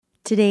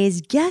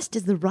Today's guest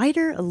is the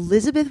writer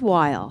Elizabeth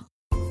Weil.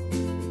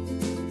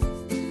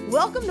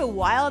 Welcome to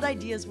Wild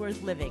Ideas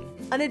Worth Living,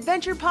 an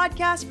adventure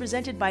podcast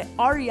presented by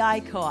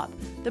REI Co-op,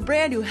 the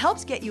brand who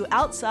helps get you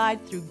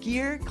outside through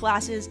gear,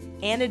 classes,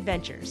 and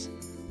adventures.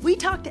 We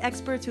talk to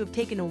experts who have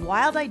taken a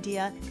wild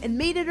idea and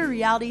made it a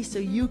reality so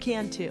you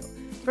can too.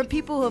 From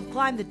people who have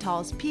climbed the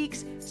tallest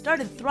peaks,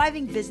 started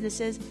thriving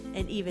businesses,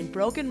 and even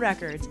broken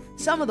records,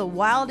 some of the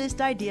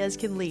wildest ideas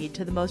can lead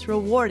to the most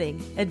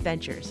rewarding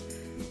adventures.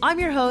 I'm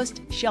your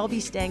host, Shelby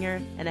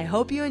Stanger, and I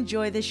hope you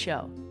enjoy this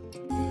show.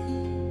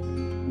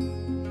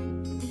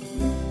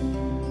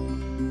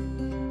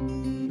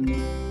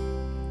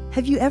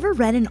 Have you ever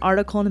read an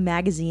article in a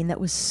magazine that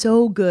was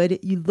so good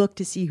you looked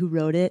to see who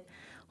wrote it?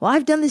 Well,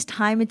 I've done this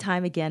time and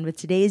time again with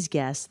today's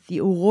guest, the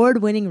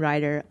award-winning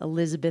writer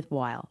Elizabeth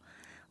Weil.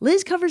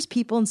 Liz covers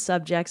people and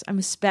subjects I'm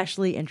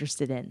especially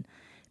interested in.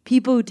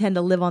 People who tend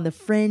to live on the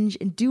fringe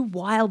and do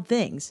wild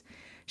things.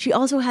 She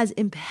also has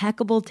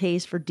impeccable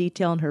taste for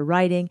detail in her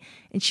writing,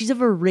 and she's a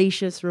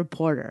voracious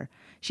reporter.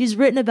 She's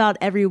written about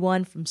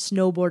everyone from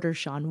snowboarder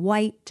Shaun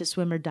White to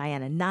swimmer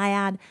Diana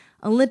Nyad,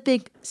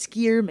 Olympic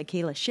skier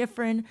Michaela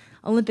Schifrin,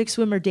 Olympic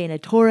swimmer Dana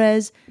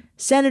Torres,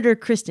 Senator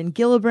Kristen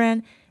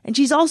Gillibrand, and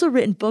she's also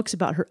written books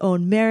about her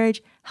own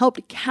marriage,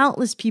 helped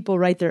countless people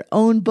write their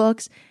own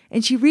books,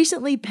 and she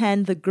recently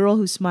penned The Girl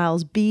Who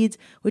Smiles Beads,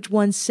 which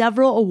won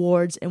several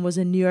awards and was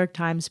a New York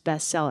Times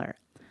bestseller.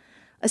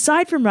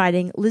 Aside from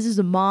writing, Liz is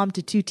a mom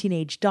to 2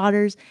 teenage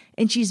daughters,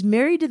 and she's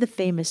married to the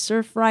famous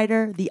surf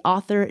writer, the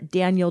author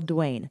Daniel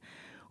Duane.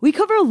 We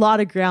cover a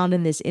lot of ground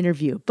in this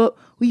interview, but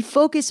we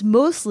focus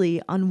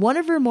mostly on one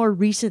of her more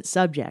recent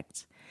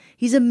subjects.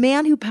 He's a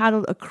man who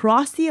paddled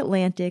across the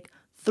Atlantic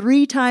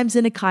 3 times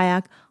in a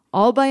kayak,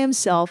 all by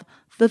himself,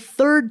 the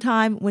 3rd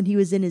time when he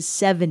was in his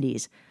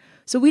 70s.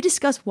 So we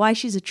discuss why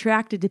she's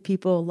attracted to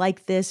people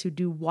like this who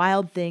do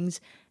wild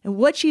things and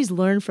what she's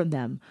learned from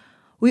them.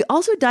 We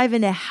also dive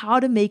into how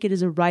to make it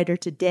as a writer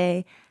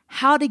today,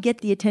 how to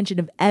get the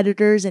attention of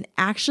editors and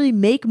actually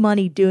make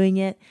money doing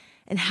it,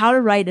 and how to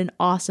write an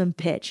awesome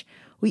pitch.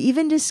 We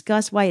even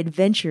discuss why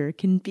adventure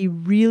can be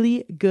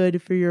really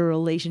good for your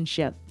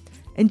relationship.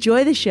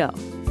 Enjoy the show.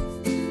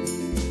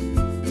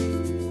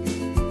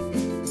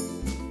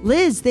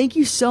 Liz, thank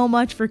you so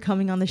much for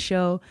coming on the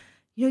show.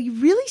 You know, you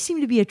really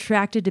seem to be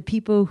attracted to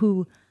people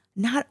who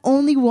not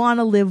only want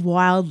to live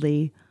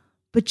wildly,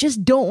 but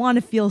just don't want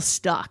to feel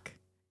stuck.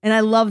 And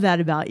I love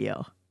that about you.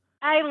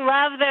 I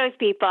love those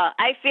people.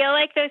 I feel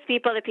like those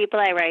people, the people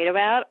I write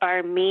about,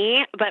 are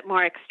me, but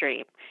more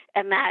extreme.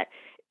 And that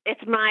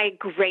it's my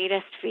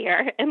greatest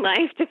fear in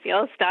life to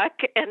feel stuck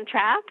and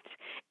trapped.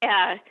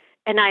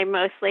 And I'm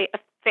mostly a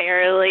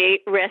fairly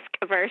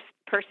risk-averse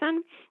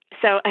person.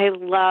 So I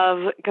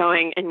love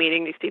going and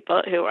meeting these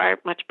people who are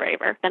much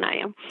braver than I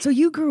am. So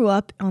you grew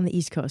up on the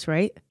East Coast,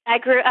 right? I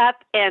grew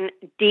up in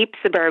deep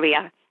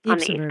suburbia on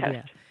the East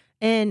Coast.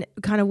 And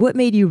kind of what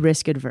made you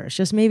risk adverse?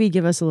 Just maybe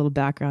give us a little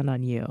background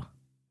on you.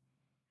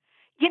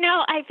 You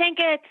know, I think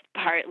it's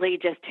partly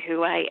just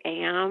who I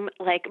am.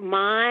 Like,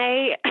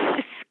 my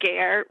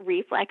scare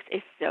reflex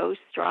is so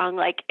strong.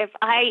 Like, if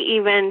I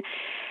even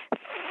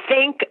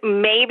think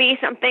maybe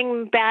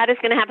something bad is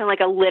going to happen,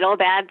 like a little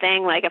bad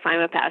thing, like if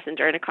I'm a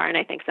passenger in a car and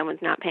I think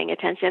someone's not paying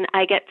attention,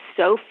 I get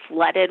so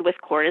flooded with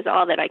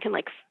cortisol that I can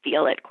like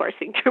feel it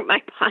coursing through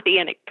my body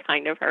and it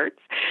kind of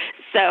hurts.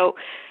 So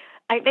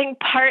I think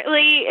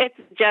partly it's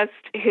just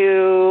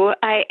who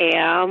I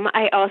am.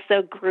 I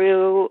also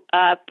grew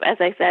up, as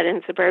I said,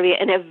 in suburbia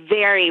in a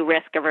very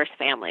risk-averse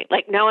family.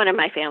 Like, no one in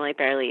my family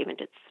barely even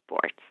did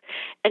sports.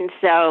 And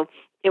so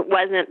it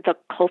wasn't the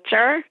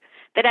culture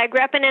that I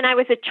grew up in, and I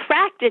was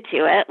attracted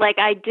to it. Like,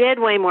 I did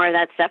way more of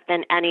that stuff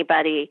than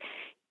anybody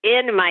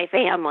in my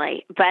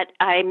family, but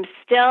I'm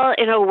still,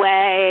 in a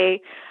way,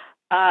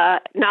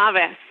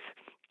 novice,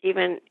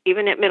 even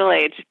at middle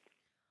age.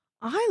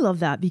 I love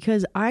that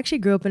because I actually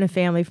grew up in a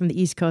family from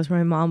the East Coast where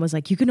my mom was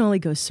like, you can only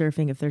go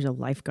surfing if there's a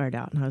lifeguard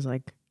out. And I was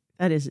like,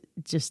 that is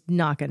just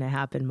not going to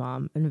happen,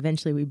 Mom. And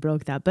eventually we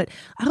broke that. But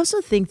I also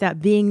think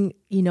that being,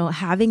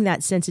 having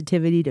that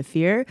sensitivity to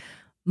fear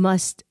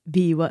must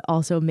be what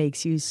also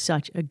makes you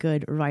such a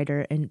good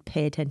writer and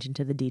pay attention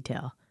to the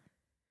detail.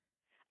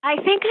 I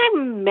think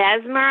I'm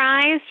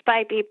mesmerized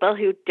by people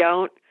who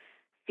don't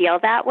feel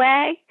that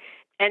way.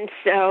 And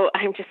so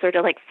I'm just sort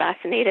of like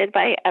fascinated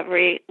by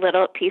every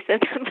little piece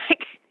of them.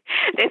 Like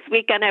this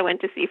weekend, I went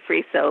to see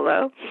Free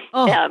Solo,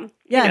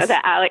 yes.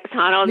 The Alex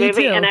Honnold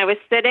movie. Too. And I was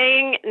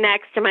sitting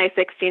next to my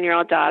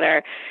 16-year-old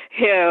daughter,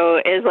 who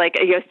is like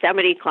a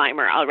Yosemite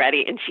climber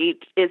already. And she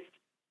is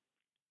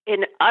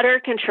in utter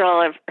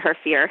control of her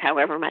fear,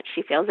 however much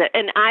she feels it.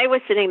 And I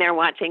was sitting there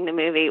watching the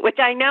movie, which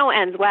I know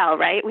ends well,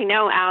 right? We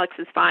know Alex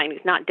is fine. He's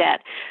not dead.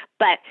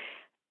 But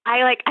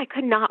I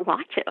could not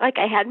watch it. Like,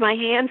 I had my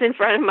hands in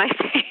front of my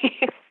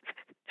face,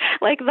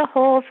 like the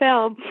whole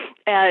film.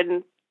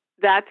 And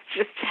that's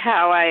just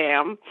how I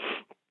am.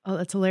 Oh,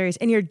 that's hilarious.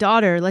 And your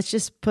daughter, let's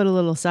just put a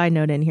little side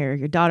note in here.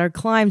 Your daughter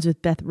climbs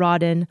with Beth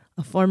Rodden,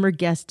 a former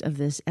guest of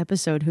this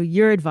episode, who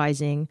you're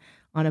advising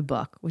on a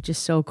book, which is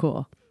so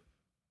cool.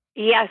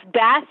 Yes,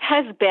 Beth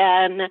has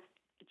been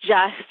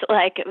just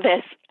like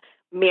this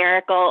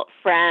miracle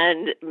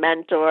friend,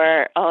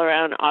 mentor, all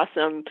around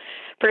awesome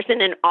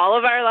person in all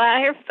of our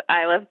lives.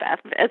 I love Beth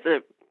as a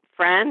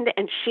friend,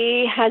 and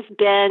she has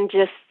been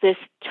just this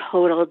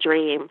total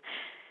dream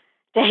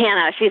to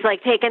Hannah. She's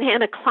like taken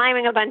Hannah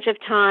climbing a bunch of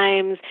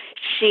times.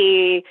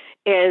 She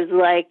is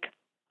like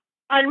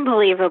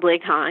unbelievably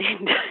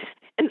kind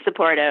and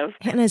supportive.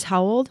 Hannah's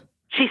how old?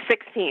 She's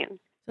 16.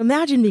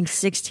 Imagine being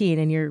 16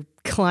 and your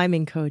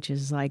climbing coach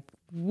is like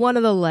one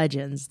of the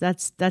legends.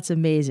 That's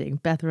amazing.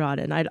 Beth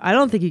Rodden. I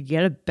don't think you could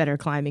get a better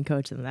climbing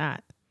coach than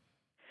that.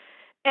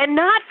 And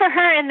not for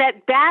her, in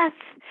that Beth,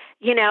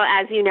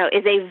 as you know,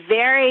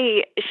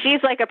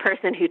 she's like a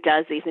person who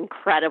does these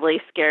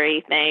incredibly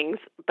scary things,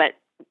 but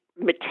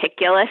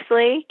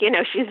meticulously.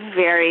 She's a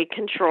very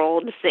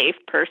controlled, safe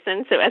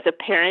person. So as a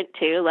parent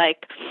too,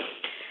 like,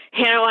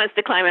 Hannah wants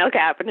to climb El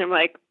Cap, and I'm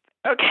like,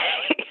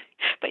 okay,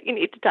 but you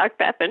need to talk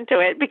Beth into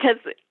it, because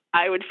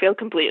I would feel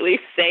completely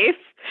safe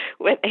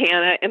with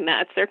Hannah in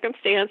that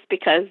circumstance,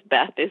 because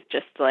Beth is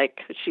just like,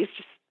 she's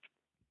just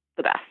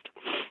the best.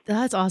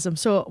 That's awesome.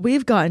 So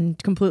we've gotten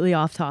completely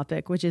off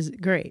topic, which is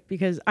great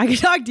because I could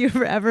talk to you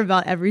forever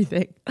about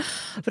everything.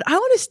 But I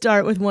want to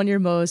start with one of your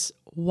most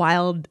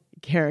wild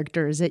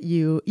characters that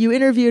you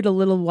interviewed a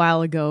little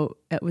while ago.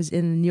 It was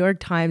in the New York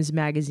Times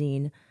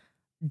Magazine,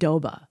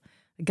 Doba,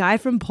 a guy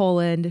from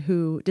Poland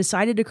who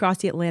decided to cross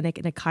the Atlantic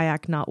in a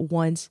kayak not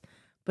once,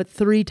 but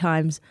 3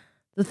 times.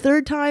 The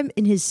third time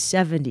in his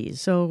 70s.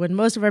 So when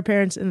most of our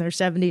parents in their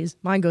 70s,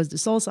 mine goes to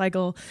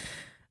SoulCycle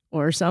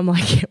or some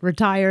like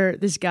retire,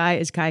 this guy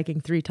is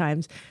kayaking 3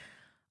 times.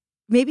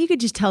 Maybe you could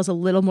just tell us a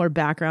little more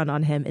background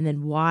on him and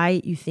then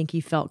why you think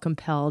he felt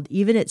compelled,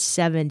 even at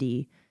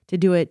 70, to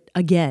do it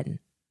again.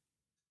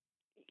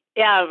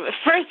 Yeah,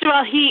 first of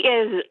all, he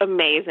is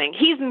amazing.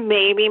 He's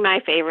maybe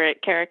my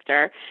favorite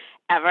character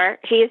ever.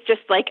 He is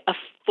just like a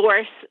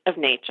force of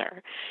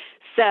nature.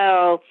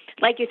 So,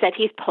 like you said,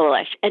 he's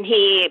Polish, and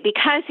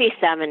because he's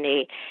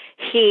 70,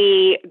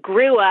 he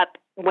grew up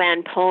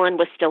when Poland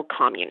was still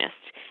communist,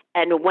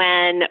 and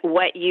when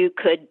what you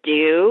could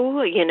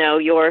do,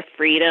 your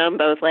freedom,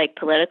 both like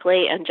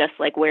politically and just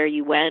like where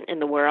you went in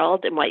the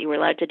world and what you were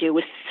allowed to do,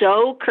 was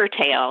so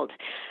curtailed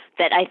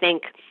that I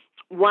think,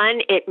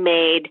 one, it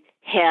made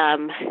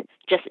him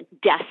just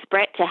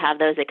desperate to have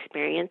those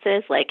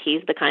experiences. Like,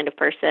 he's the kind of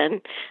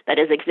person that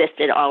has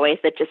existed always,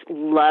 that just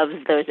loves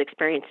those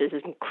experiences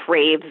and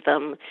craves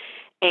them.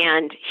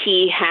 And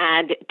he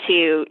had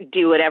to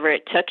do whatever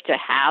it took to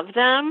have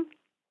them.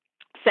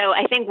 So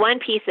I think one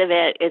piece of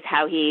it is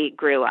how he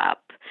grew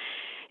up.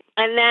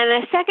 And then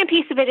the second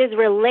piece of it is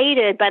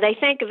related, but I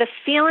think the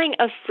feeling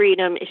of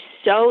freedom is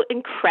so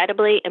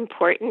incredibly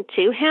important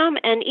to him.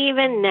 And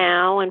even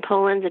now, in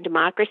Poland's a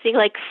democracy,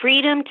 like,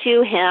 freedom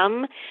to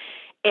him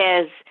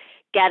is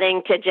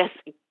getting to just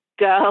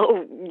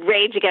go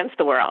rage against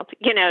the world,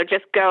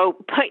 just go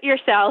put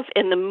yourself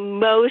in the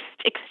most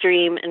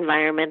extreme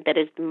environment that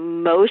is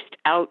most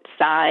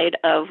outside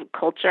of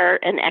culture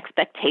and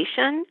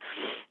expectation.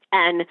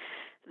 And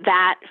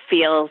that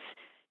feels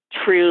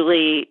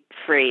truly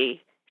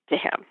free to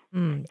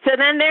him. So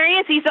then there he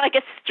is. He's like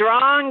a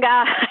strong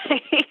guy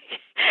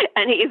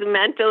and he's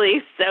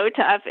mentally so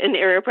tough and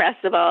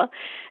irrepressible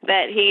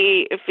that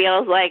he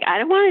feels like, I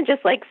don't want to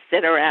just like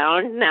sit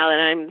around now that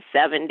I'm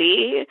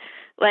 70.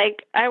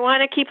 Like, I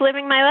want to keep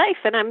living my life,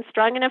 and I'm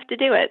strong enough to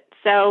do it.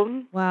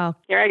 So wow,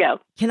 here I go.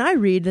 Can I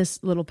read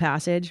this little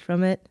passage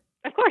from it?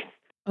 Of course.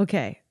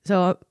 Okay.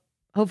 So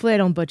hopefully I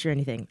don't butcher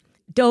anything.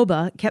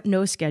 Doba kept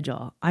no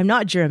schedule. I'm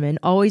not German,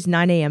 always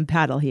 9 a.m.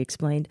 paddle, he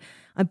explained.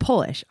 I'm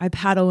Polish. I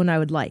paddle when I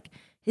would like.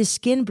 His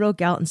skin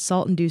broke out in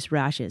salt-induced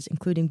rashes,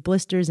 including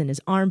blisters in his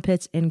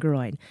armpits and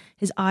groin.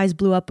 His eyes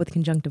blew up with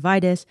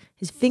conjunctivitis.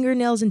 His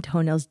fingernails and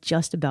toenails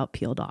just about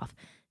peeled off.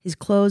 His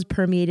clothes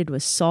permeated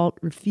with salt,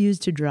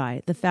 refused to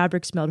dry. The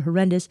fabric smelled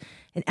horrendous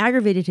and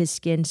aggravated his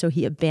skin, so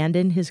he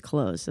abandoned his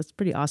clothes. That's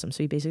pretty awesome.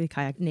 So he basically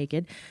kayaked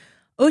naked.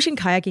 Ocean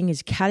kayaking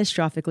is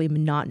catastrophically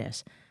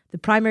monotonous. The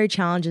primary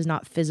challenge is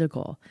not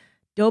physical.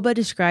 Doba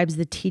describes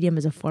the tedium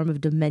as a form of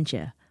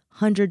dementia.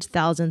 Hundreds,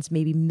 thousands,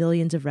 maybe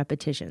millions of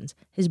repetitions.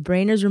 His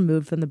brain is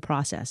removed from the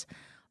process.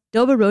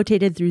 Doba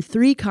rotated through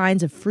 3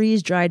 kinds of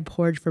freeze-dried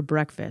porridge for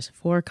breakfast,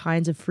 4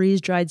 kinds of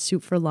freeze-dried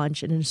soup for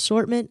lunch, and an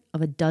assortment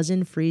of a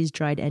dozen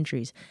freeze-dried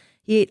entries.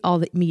 He ate all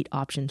the meat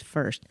options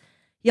first.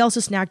 He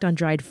also snacked on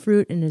dried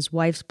fruit and his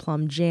wife's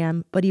plum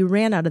jam, but he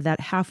ran out of that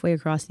halfway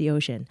across the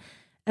ocean.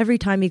 Every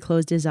time he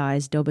closed his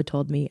eyes, Doba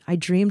told me, I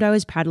dreamed I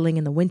was paddling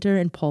in the winter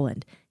in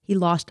Poland. He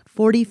lost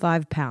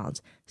 45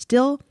 pounds.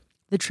 Still,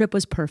 the trip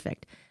was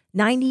perfect.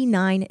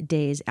 99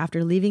 days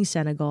after leaving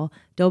Senegal,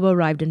 Doba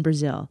arrived in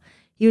Brazil.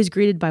 He was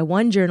greeted by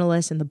one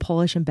journalist and the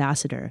Polish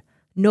ambassador.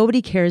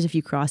 Nobody cares if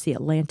you cross the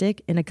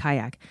Atlantic in a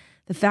kayak.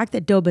 The fact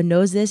that Doba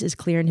knows this is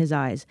clear in his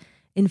eyes.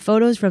 In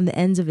photos from the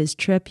ends of his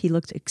trip, he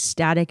looked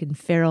ecstatic and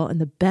feral in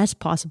the best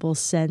possible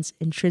sense,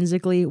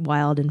 intrinsically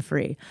wild and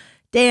free.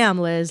 Damn,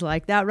 Liz,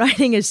 like, that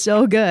writing is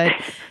so good.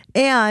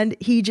 And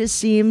he just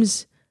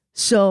seems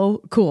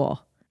so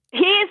cool. He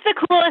is the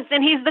coolest,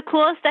 and he's the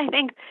coolest, I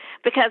think,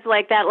 because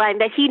like that line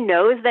that he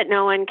knows that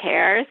no one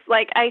cares.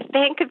 Like, I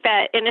think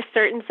that in a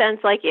certain sense,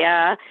 like,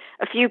 yeah,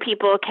 a few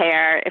people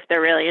care if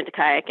they're really into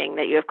kayaking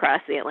that you have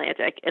crossed the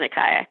Atlantic in a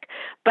kayak.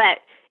 But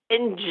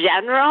in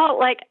general,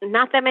 like,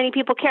 not that many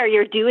people care.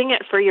 You're doing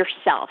it for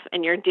yourself,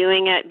 and you're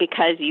doing it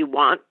because you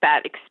want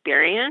that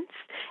experience.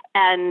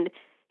 And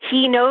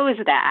he knows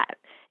that.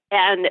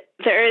 And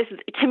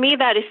to me,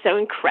 that is so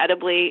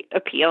incredibly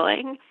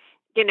appealing,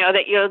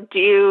 that you'll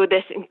do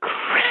this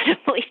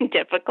incredibly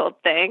difficult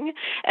thing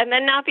and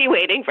then not be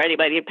waiting for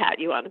anybody to pat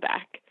you on the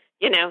back,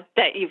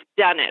 that you've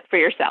done it for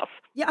yourself.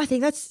 Yeah, I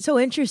think that's so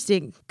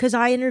interesting because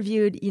I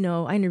interviewed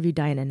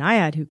Diana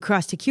Nyad, who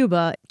crossed to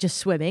Cuba just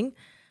swimming,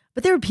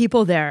 but there were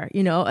people there,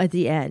 at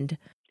the end.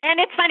 And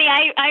it's funny,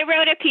 I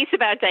wrote a piece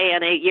about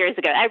Diana years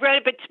ago. I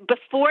wrote it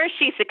before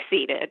she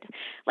succeeded,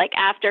 like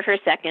after her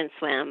second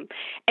swim.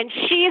 And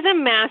she's a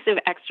massive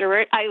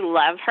extrovert. I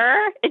love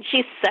her. And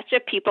she's such a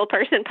people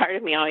person. Part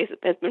of me always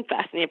has been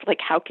fascinated. Like,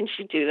 how can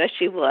she do this?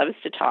 She loves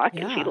to talk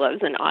and she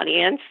loves an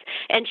audience.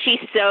 And she's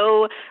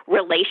so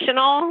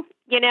relational,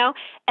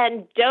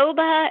 And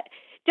Doba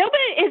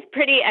is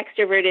pretty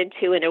extroverted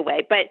too in a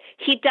way, but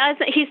he's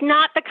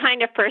not the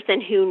kind of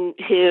person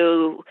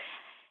who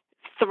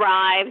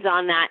thrives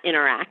on that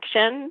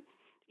interaction,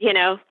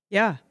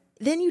 Yeah.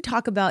 Then you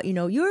talk about, you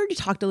already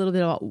talked a little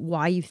bit about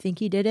why you think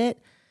he did it,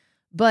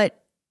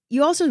 but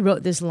you also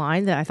wrote this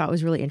line that I thought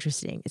was really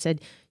interesting. It said,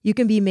 you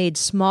can be made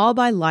small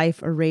by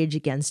life or rage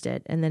against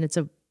it. And then it's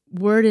a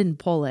word in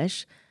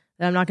Polish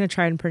that I'm not going to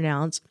try and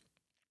pronounce.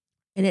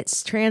 And it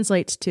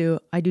translates to,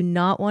 I do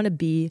not want to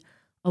be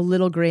a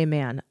little gray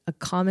man, a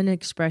common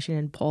expression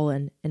in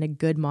Poland and a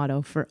good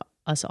motto for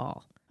us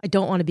all. I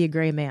don't want to be a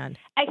gray man.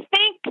 I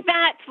think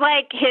that's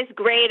like his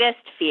greatest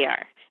fear.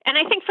 And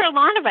I think for a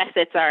lot of us,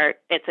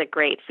 it's a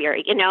great fear,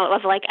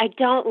 of like, I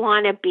don't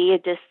want to be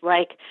just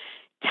like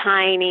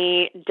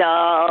tiny,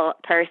 dull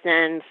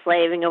person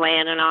slaving away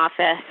in an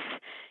office,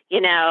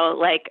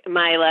 like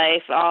my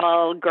life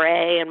all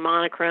gray and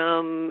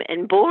monochrome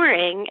and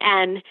boring.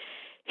 And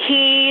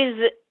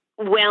he's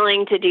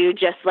willing to do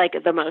just like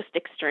the most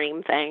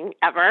extreme thing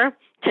ever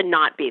to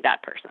not be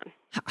that person.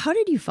 How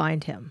did you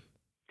find him?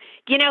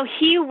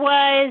 He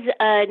was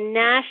a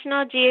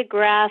National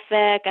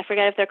Geographic, I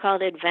forget if they're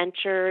called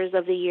Adventures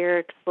of the Year,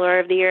 Explorer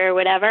of the Year, or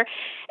whatever.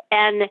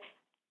 And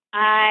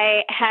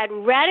I had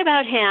read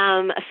about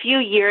him a few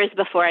years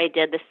before I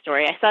did this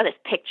story. I saw this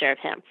picture of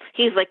him.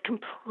 He's like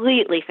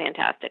completely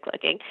fantastic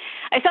looking.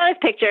 I saw this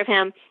picture of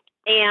him,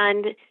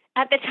 and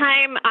at the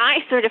time I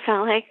sort of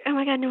felt like, oh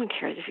my God, no one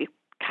cares if you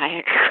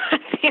kayak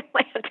across the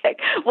Atlantic.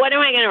 What am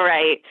I going to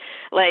write?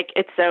 Like,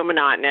 it's so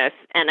monotonous.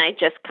 And I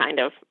just kind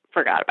of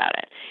forgot about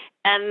it.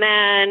 And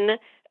then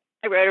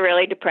I wrote a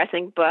really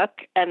depressing book,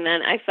 and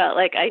then I felt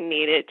like I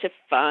needed to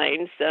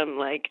find some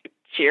like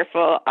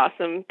cheerful,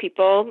 awesome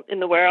people in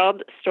the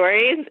world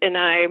stories, and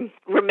I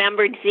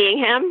remembered seeing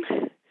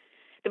him.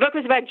 The book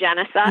was about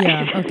genocide.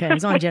 Yeah, okay, it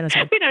was on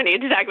genocide. We don't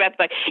need to talk about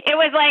the book. It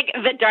was like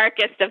the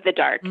darkest of the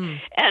dark,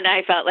 and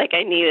I felt like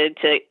I needed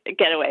to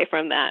get away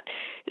from that.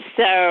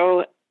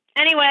 So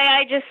anyway,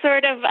 I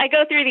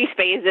go through these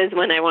phases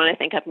when I want to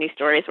think up new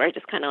stories where I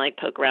just kind of like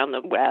poke around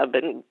the web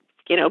and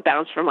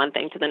bounce from one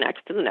thing to the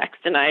next.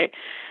 And I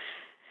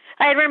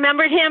had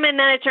remembered him, and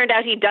then it turned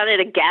out he'd done it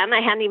again.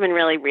 I hadn't even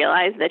really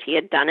realized that he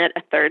had done it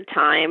a third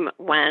time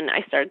when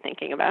I started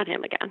thinking about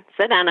him again.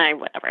 So then I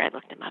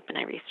looked him up and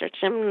I researched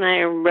him and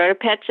I wrote a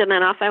pitch, and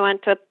then off I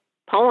went to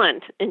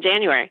Poland in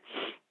January.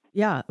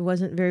 Yeah, it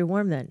wasn't very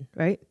warm then,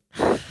 right?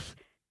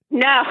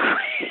 No.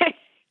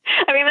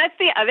 I mean, that's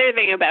the other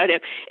thing about him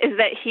is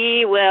that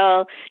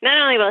not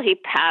only will he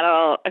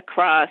paddle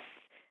across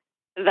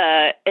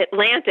the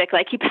Atlantic,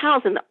 like he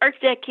paddles in the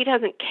Arctic. He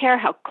doesn't care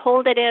how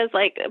cold it is.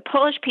 Like,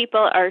 Polish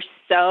people are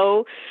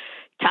so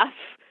tough.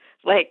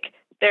 Like,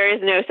 there is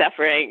no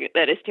suffering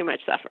that is too much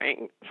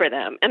suffering for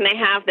them. And they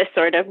have this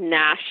sort of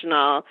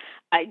national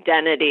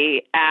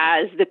identity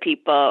as the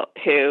people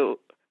who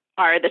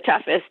are the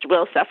toughest,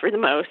 will suffer the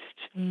most.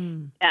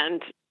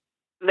 And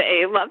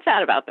they love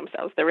that about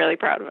themselves. They're really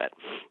proud of it.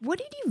 What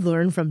did you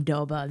learn from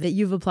Doba that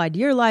you've applied to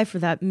your life or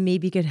that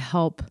maybe could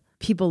help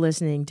people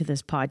listening to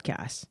this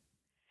podcast?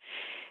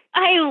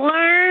 I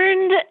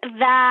learned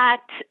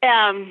that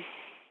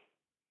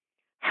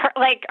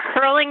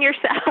hurling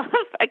yourself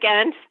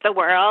against the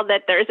world,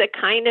 that there's a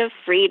kind of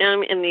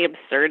freedom in the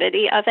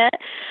absurdity of it.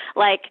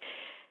 Like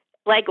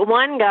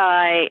one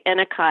guy in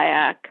a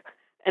kayak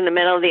in the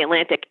middle of the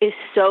Atlantic is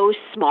so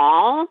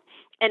small,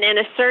 and in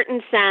a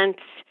certain sense,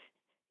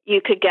 you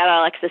could get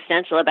all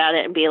existential about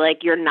it and be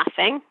like, you're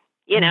nothing.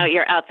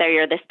 You're out there,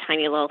 you're this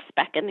tiny little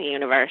speck in the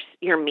universe,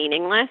 you're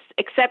meaningless,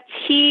 except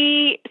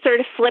he sort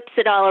of flips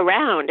it all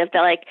around of the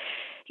like,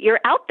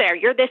 you're out there,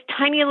 you're this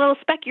tiny little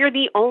speck, you're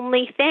the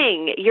only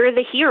thing, you're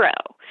the hero.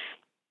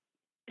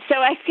 So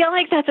I feel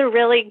like that's a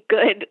really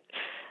good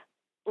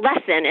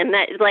lesson in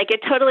that, like,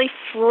 it totally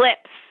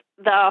flips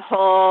the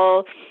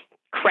whole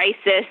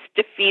crisis,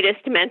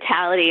 defeatist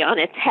mentality on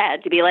its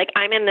head to be like,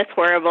 I'm in this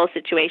horrible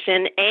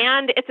situation,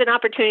 and it's an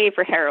opportunity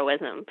for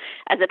heroism,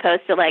 as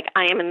opposed to like,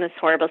 I am in this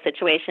horrible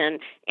situation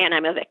and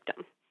I'm a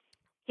victim.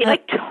 He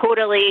like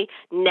totally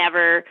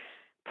never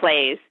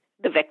plays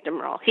the victim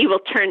role. He will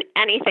turn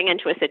anything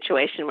into a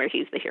situation where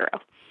he's the hero.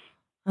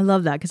 I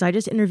love that because I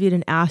just interviewed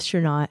an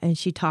astronaut and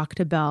she talked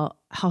about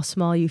how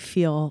small you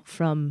feel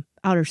from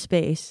outer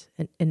space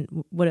and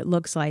what it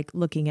looks like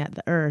looking at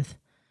the Earth.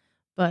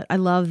 But I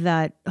love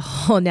that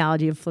whole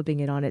analogy of flipping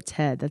it on its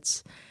head.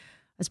 That's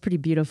pretty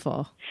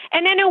beautiful.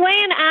 And in a way,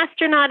 an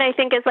astronaut, I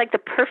think, is like the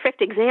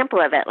perfect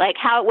example of it. Like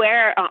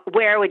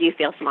where would you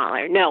feel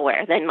smaller?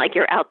 Nowhere. Then like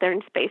you're out there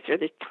in space or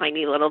this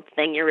tiny little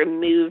thing. You're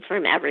removed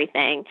from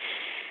everything.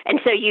 And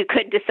so you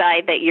could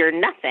decide that you're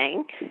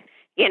nothing,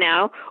 you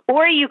know,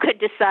 or you could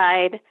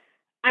decide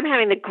I'm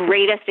having the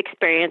greatest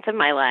experience of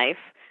my life.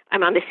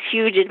 I'm on this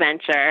huge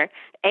adventure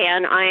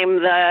and I'm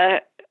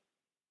the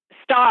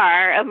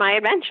star of my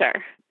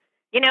adventure.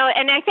 You know,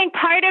 and I think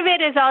part of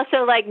it is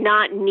also like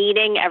not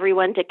needing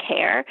everyone to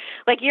care.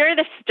 Like you're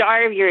the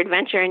star of your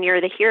adventure and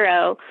you're the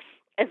hero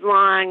as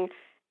long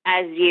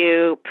as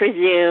you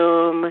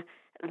presume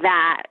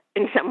that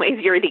in some ways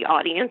you're the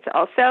audience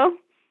also.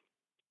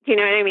 Do you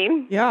know what I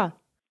mean? Yeah.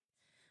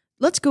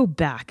 Let's go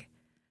back.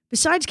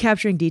 Besides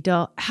capturing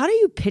detail, how do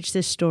you pitch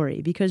this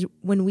story? Because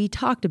when we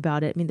talked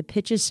about it, I mean, the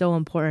pitch is so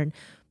important,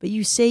 but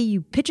you say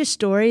you pitch a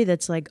story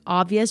that's like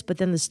obvious, but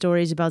then the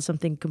story is about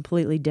something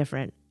completely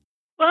different.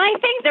 Well, I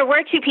think there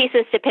were two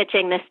pieces to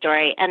pitching this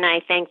story, and I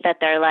think that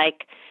they're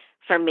like,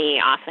 for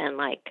me, often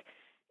like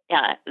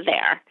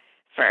there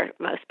for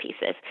most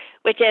pieces,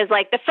 which is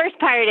like the first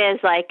part is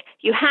like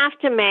you have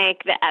to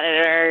make the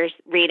editors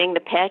reading the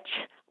pitch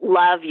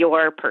love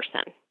your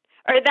person.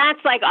 Or that's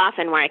like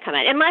often where I come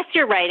in, unless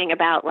you're writing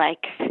about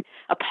like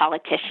a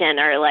politician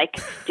or like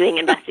doing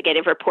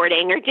investigative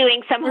reporting or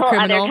doing some whole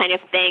other kind of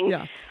thing.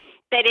 Yeah.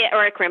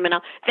 Or a criminal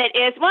that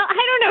is, well,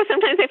 I don't know.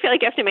 Sometimes I feel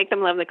like you have to make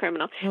them love the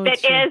criminal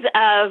that is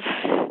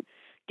of,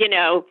 you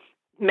know,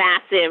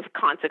 massive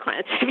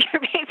consequence. If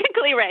you're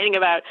basically writing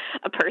about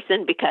a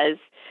person because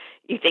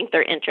you think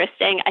they're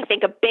interesting, I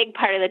think a big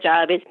part of the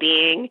job is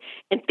being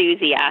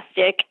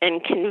enthusiastic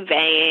and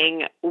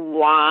conveying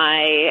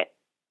why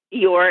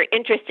you're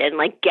interested in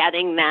like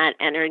getting that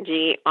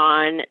energy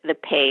on the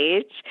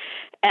page.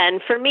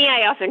 And for me,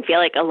 I often feel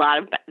like a lot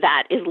of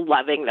that is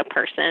loving the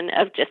person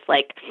of just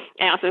like,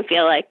 I often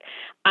feel like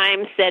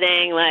I'm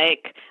sitting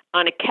like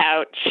on a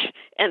couch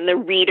and the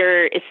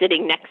reader is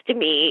sitting next to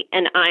me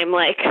and I'm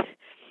like,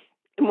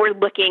 we're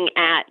looking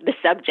at the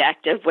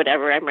subject of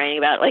whatever I'm writing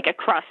about, like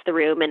across the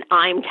room, and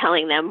I'm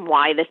telling them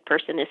why this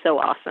person is so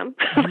awesome.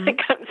 Mm-hmm. Like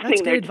I'm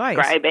sitting there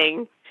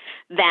describing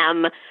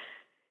them.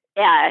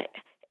 Yeah.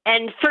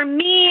 And for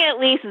me, at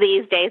least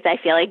these days, I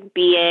feel like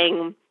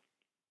being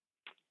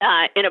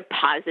in a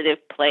positive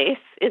place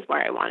is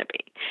where I want to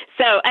be.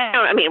 So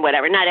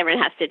whatever, not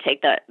everyone has to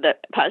take the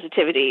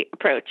positivity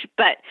approach,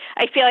 but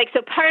I feel like,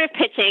 so part of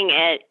pitching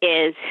it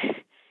is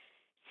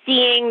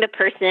seeing the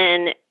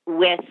person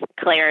with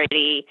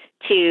clarity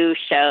to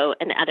show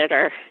an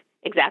editor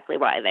exactly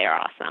why they are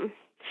awesome.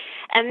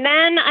 And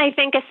then I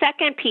think a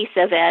second piece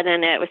of it,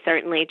 and it was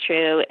certainly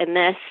true in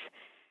this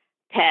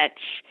pitch,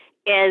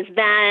 is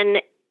then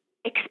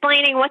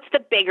explaining what's the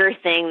bigger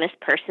thing this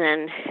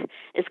person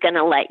is going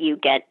to let you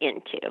get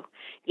into.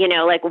 You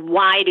know, like,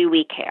 why do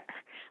we care?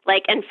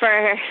 Like, and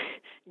for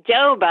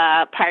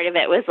Doba, part of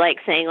it was like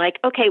saying like,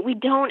 okay, we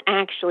don't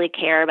actually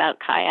care about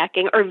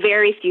kayaking, or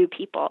very few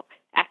people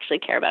actually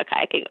care about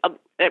kayaking.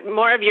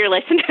 More of your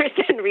listeners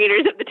and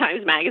readers of the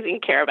Times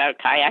Magazine care about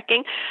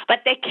kayaking,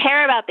 but they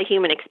care about the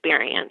human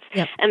experience.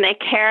 Yep. And they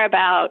care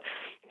about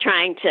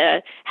trying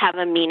to have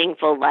a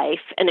meaningful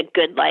life and a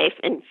good life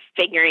and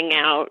figuring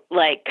out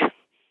like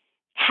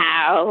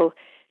how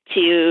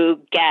to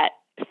get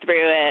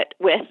through it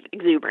with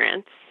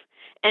exuberance.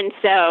 And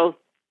so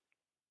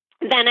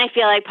then I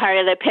feel like part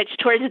of the pitch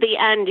towards the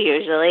end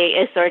usually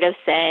is sort of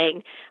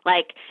saying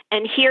like,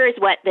 and here's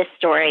what this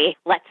story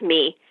lets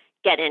me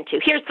get into.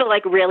 Here's the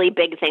like really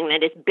big thing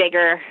that is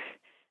bigger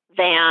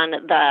than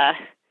the,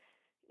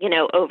 you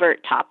know,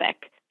 overt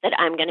topic that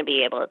I'm going to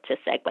be able to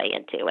segue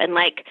into. And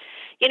like,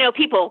 you know,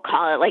 people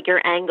call it like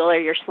your angle or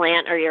your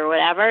slant or your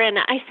whatever. And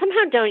I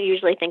somehow don't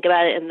usually think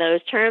about it in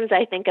those terms.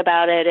 I think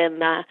about it in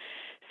the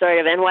sort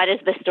of, and what is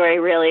the story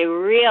really,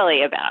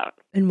 really about?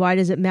 And why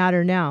does it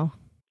matter now?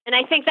 And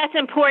I think that's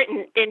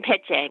important in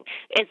pitching,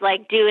 is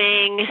like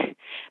doing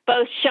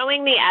both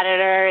showing the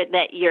editor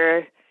that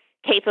you're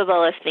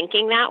capable of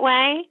thinking that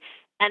way,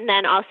 and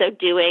then also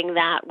doing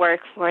that work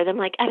for them.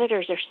 Like,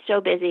 editors are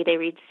so busy. They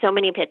read so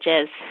many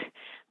pitches.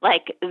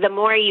 Like, the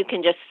more you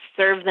can just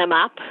serve them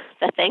up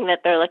the thing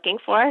that they're looking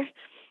for,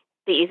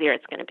 the easier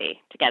it's going to be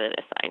to get it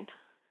assigned.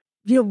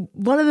 You know,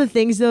 one of the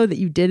things, though, that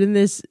you did in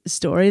this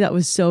story that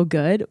was so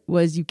good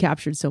was you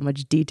captured so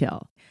much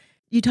detail.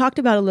 You talked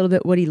about a little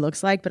bit what he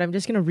looks like, but I'm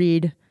just going to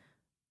read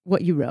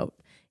what you wrote.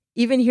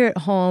 Even here at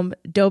home,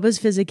 Doba's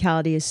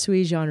physicality is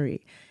sui generis.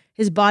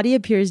 His body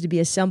appears to be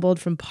assembled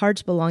from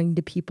parts belonging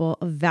to people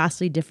of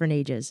vastly different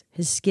ages.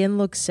 His skin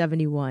looks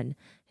 71.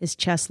 His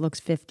chest looks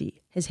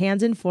 50. His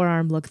hands and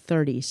forearm look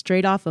 30,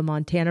 straight off a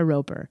Montana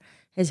Roper.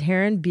 His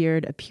hair and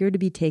beard appear to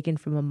be taken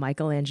from a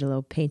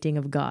Michelangelo painting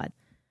of God.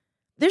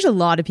 There's a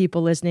lot of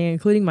people listening,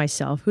 including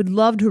myself, who'd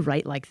love to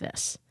write like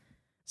this.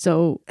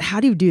 So how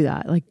do you do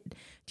that? Like,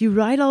 do you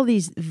write all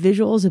these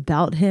visuals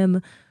about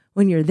him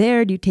when you're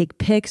there? Do you take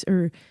pics,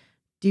 or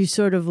do you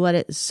sort of let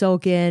it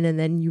soak in and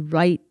then you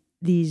write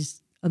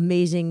these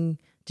amazing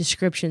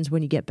descriptions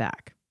when you get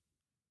back?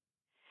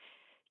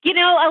 You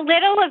know, a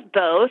little of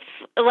both.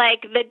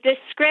 Like the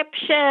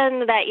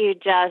description that you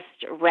just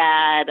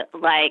read,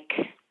 like,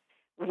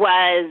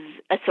 was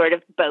a sort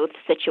of both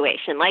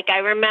situation. Like I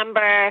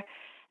remember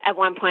at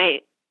one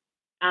point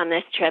on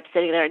this trip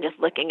sitting there and just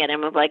looking at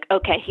him of like,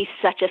 okay, he's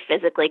such a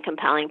physically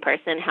compelling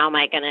person. How am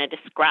I going to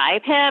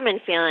describe him? And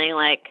feeling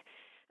like,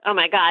 oh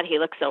my God, he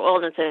looks so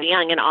old and so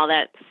young and all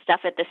that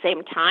stuff at the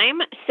same time.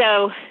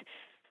 So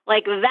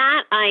like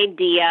that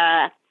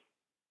idea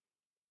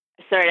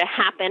sort of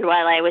happened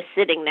while I was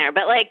sitting there.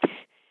 But like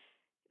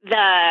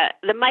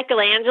the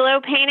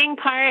Michelangelo painting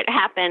part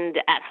happened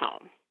at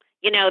home.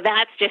 You know,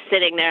 that's just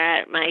sitting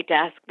there at my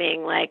desk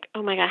being like,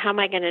 oh my God, how am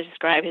I going to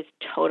describe his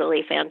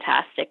totally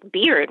fantastic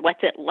beard?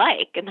 What's it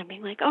like? And I'm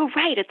being like, oh,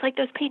 right, it's like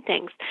those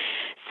paintings.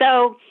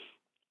 So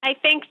I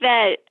think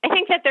that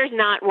there's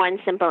not one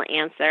simple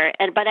answer.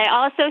 But I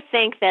also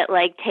think that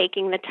like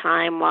taking the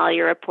time while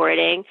you're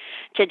reporting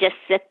to just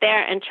sit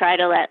there and try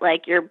to let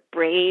like your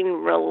brain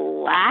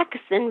relax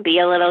and be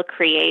a little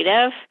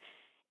creative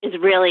is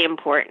really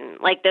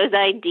important. Like those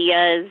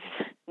ideas,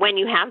 when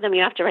you have them,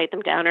 you have to write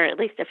them down, or at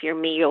least if you're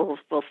me, you'll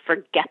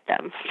forget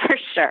them for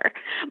sure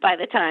by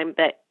the time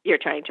that you're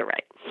trying to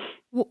write.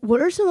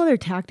 What are some other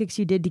tactics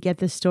you did to get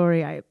this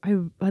story? I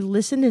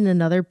listened in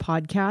another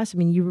podcast. I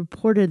mean, you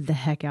reported the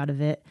heck out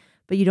of it,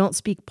 but you don't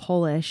speak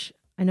Polish.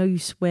 I know you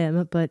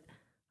swim, but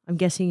I'm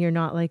guessing you're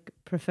not like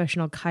a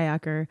professional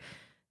kayaker.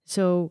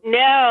 So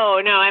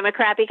No, I'm a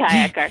crappy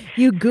kayaker.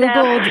 You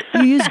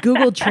used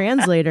Google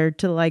Translator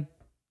to like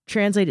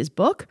translate his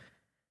book?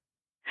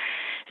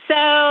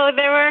 So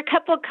there were a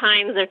couple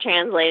kinds of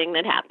translating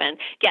that happened.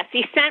 Yes,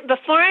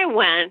 before I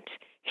went,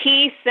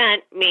 he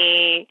sent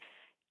me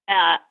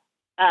a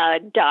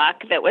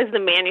doc that was the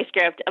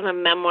manuscript of a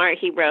memoir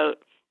he wrote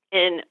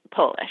in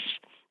Polish.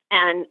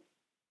 And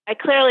I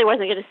clearly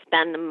wasn't going to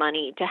spend the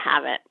money to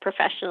have it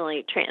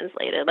professionally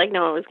translated. Like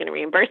no one was going to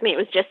reimburse me. It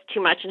was just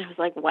too much. And I was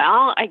like,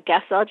 well, I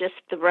guess I'll just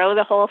throw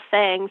the whole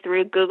thing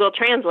through Google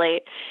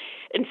Translate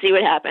and see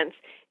what happens.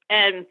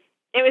 And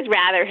it was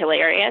rather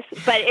hilarious,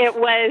 but it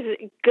was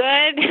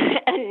good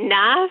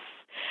enough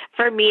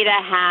for me to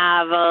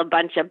have a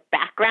bunch of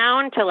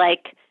background to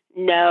like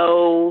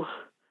know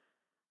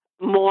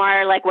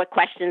more like what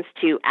questions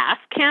to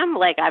ask him.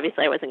 Like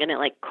obviously I wasn't going to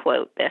like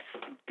quote this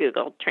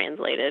Google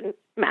translated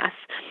mess.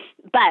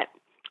 But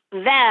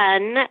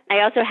then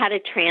I also had a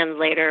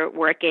translator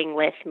working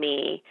with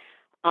me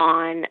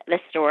on the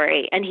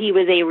story, and he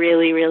was a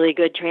really, really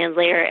good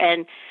translator.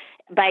 And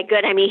by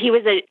good, I mean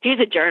he's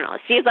a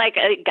journalist. He's like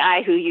a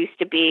guy who used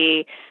to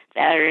be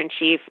the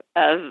editor-in-chief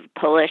of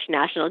Polish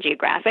National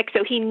Geographic.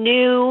 So he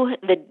knew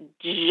the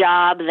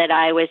job that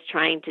I was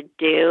trying to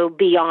do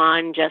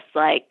beyond just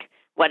like,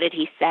 what did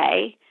he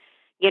say?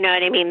 You know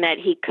what I mean? That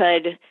he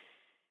could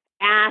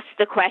ask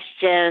the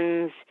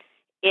questions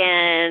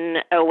in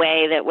a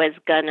way that was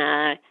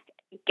gonna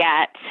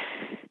get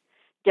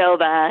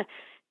Dova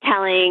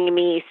telling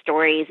me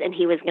stories, and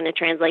he was going to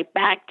translate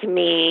back to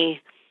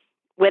me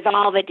with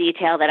all the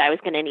detail that I was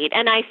going to need.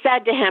 And I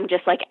said to him,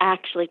 just like,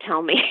 actually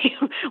tell me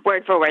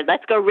word for word.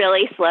 Let's go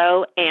really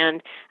slow,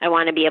 and I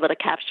want to be able to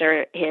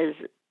capture his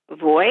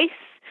voice.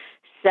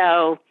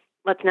 So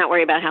let's not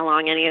worry about how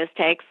long any of this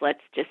takes. Let's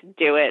just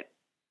do it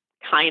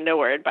kind of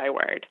word by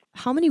word.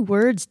 How many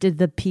words did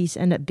the piece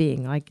end up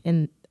being, like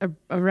in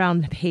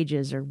around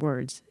pages or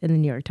words in the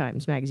New York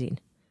Times Magazine?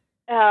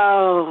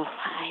 Oh,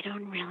 I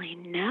don't really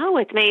know.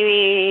 It's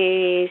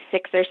maybe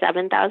 6,000 or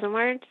 7,000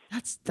 words.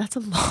 That's a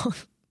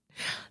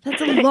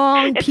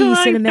long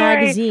piece in a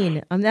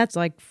magazine. That's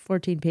like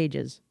 14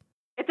 pages.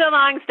 It's a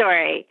long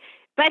story,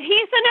 but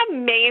he's an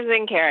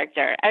amazing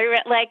character. I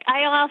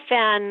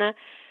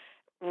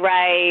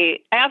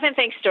often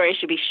think stories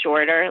should be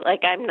shorter.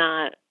 Like I'm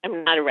not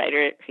a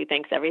writer who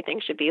thinks everything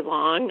should be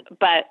long,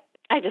 but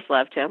I just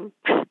loved him.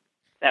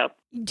 So,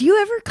 do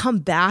you ever come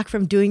back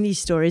from doing these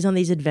stories on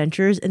these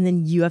adventures and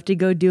then you have to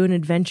go do an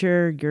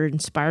adventure, you're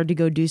inspired to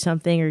go do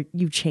something, or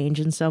you change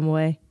in some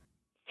way?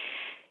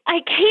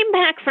 I came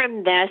back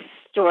from this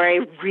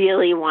story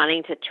really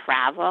wanting to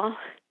travel.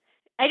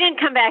 I didn't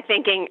come back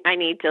thinking I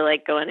need to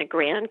like go on a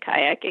grand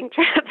kayaking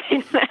trip.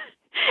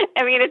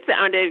 I mean, it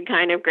sounded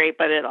kind of great,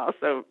 but it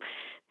also,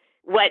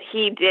 what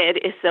he did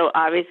is so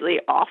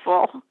obviously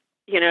awful.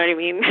 You know what I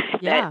mean?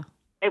 Yeah.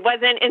 I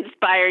wasn't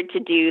inspired to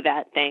do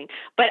that thing,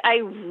 but I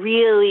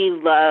really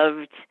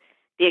loved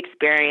the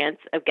experience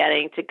of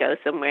getting to go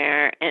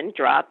somewhere and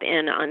drop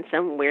in on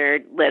some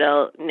weird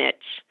little niche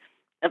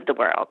of the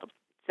world.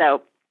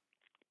 So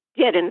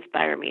did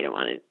inspire me to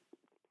want to,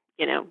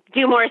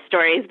 do more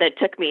stories that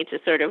took me to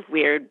sort of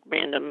weird,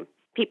 random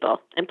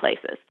people and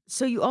places.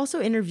 So you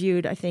also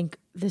interviewed, I think,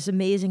 this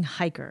amazing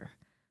hiker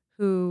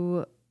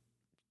who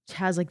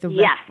has like the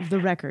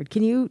record.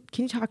 Can you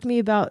talk to me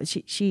about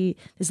she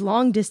this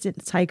long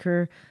distance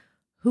hiker?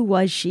 Who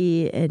was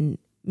she, and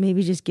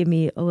maybe just give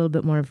me a little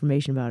bit more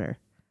information about her?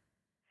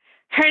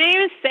 Her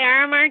name is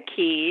Sarah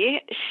Marquis.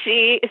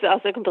 She is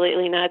also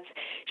completely nuts.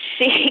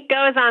 She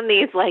goes on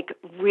these like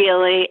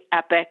really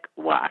epic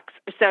walks.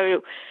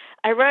 So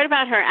I wrote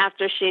about her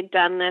after she'd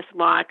done this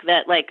walk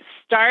that like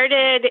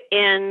started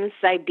in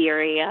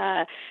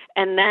Siberia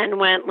and then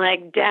went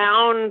like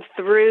down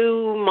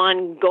through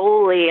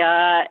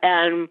Mongolia,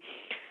 and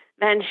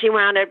then she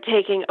wound up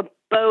taking a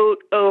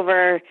boat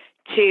over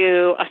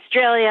to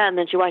Australia, and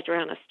then she walked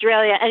around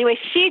Australia. Anyway,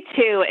 she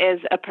too is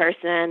a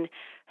person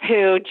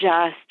who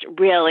just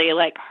really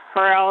like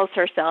hurls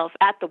herself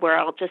at the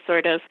world to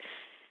sort of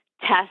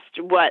test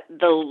what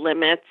the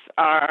limits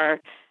are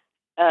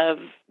of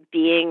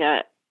being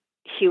a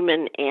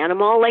human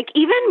animal. Like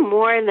even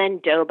more than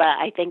Doba,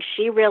 I think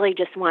she really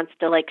just wants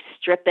to like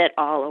strip it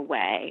all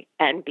away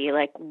and be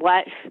like,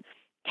 what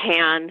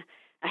can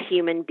a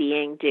human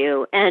being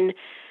do? And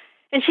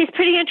she's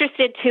pretty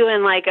interested too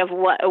in like of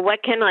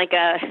what can like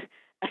a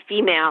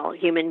female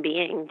human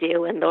being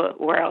do in the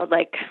world.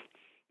 Like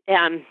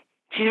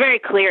she's very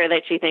clear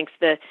that she thinks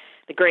the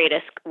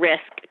greatest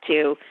risk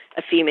to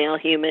a female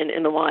human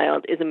in the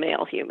wild is a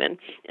male human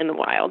in the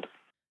wild.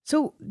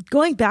 So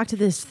going back to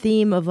this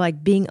theme of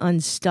like being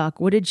unstuck,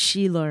 what did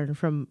she learn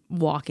from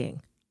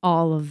walking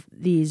all of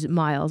these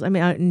miles? I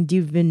mean, do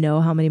you even know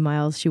how many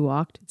miles she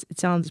walked? It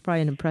sounds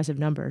probably an impressive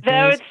number.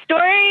 The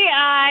story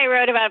I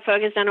wrote about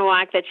focused on a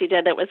walk that she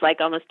did that was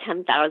like almost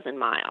 10,000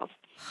 miles.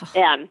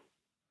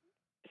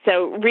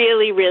 So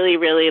really, really,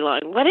 really long.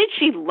 What did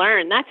she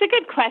learn? That's a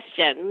good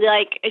question.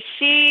 Like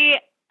she's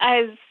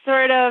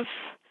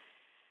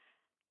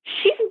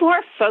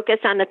more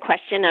focused on the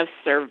question of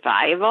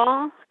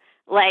survival.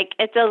 Like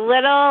it's a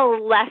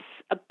little less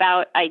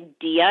about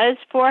ideas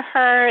for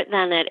her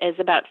than it is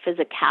about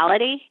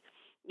physicality.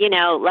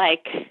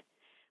 Like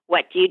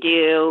what do you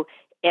do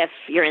if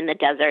you're in the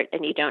desert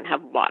and you don't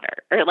have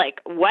water? Or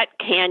like what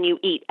can you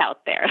eat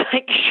out there?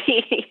 Like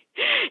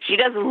she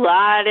does a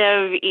lot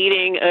of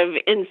eating of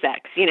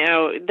insects,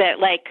 that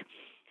like,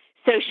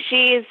 so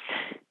she's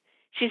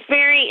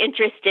very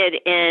interested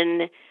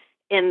in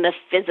the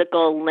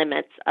physical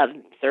limits of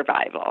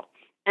survival.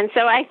 And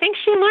so I think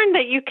she learned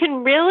that you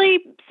can really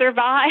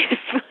survive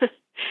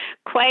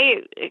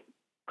quite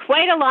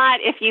a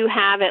lot if you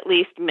have at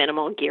least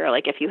minimal gear,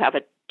 like if you have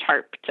a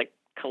tarp to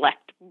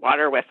collect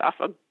water with off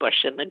a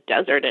bush in the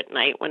desert at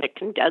night when it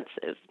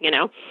condenses,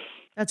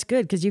 That's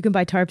good because you can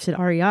buy tarps at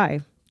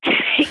REI.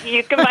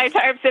 You can buy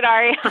tarps at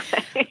REI.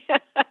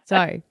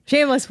 Sorry,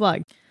 shameless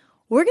plug.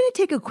 We're going to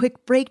take a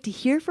quick break to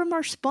hear from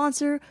our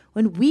sponsor.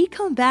 When we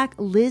come back,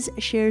 Liz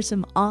shares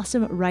some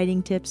awesome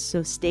writing tips,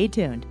 so stay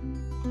tuned.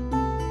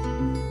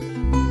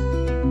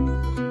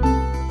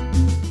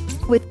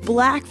 With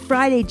Black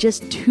Friday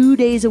just 2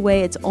 days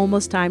away, it's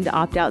almost time to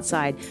opt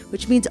outside,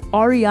 which means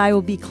REI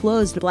will be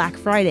closed Black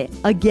Friday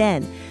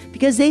again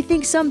because they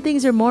think some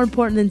things are more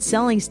important than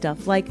selling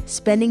stuff, like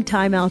spending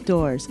time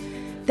outdoors.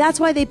 That's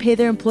why they pay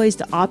their employees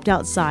to opt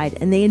outside,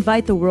 and they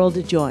invite the world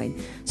to join.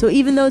 So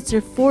even though it's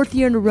their 4th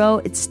year in a row,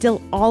 it's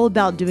still all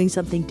about doing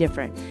something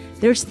different.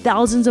 There's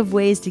thousands of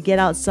ways to get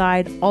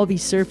outside. I'll be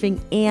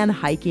surfing and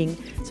hiking.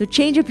 So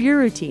change up your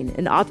routine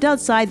and opt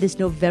outside this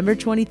November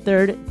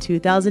 23rd,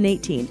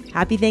 2018.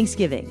 Happy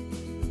Thanksgiving.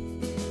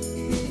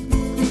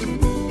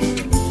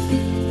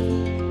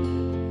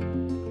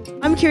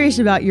 I'm curious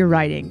about your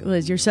writing,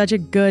 Liz. You're such a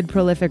good,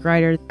 prolific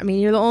writer. I mean,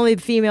 you're the only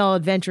female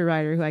adventure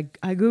writer who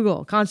I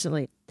Google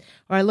constantly,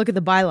 or I look at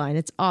the byline.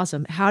 It's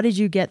awesome. How did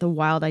you get the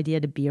wild idea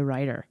to be a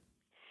writer?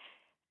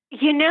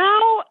 It's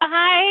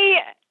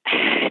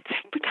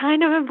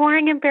kind of a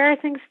boring,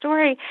 embarrassing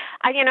story.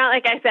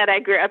 Like I said, I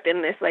grew up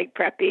in this like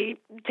preppy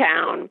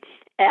town,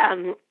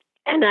 and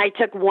I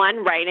took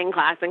one writing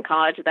class in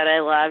college that I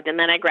loved, and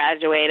then I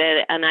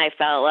graduated, and I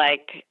felt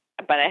like,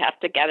 but I have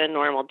to get a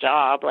normal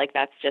job. Like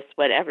that's just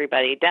what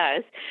everybody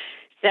does.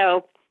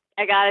 So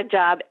I got a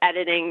job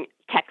editing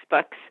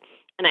textbooks,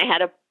 and I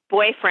had a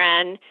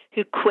boyfriend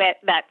who quit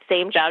that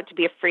same job to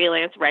be a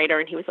freelance writer,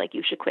 and he was like,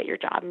 you should quit your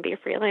job and be a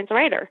freelance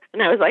writer.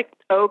 And I was like,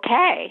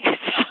 okay.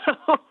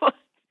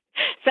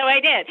 So I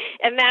did.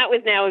 And that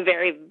was now a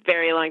very,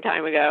 very long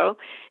time ago.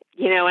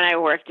 When I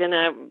worked in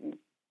a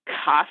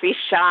coffee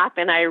shop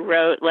and I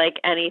wrote like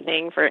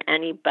anything for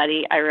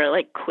anybody. I wrote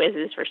like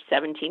quizzes for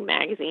 17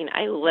 magazine.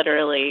 I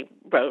literally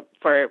wrote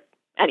for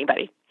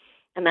anybody.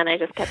 And then I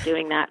just kept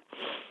doing that.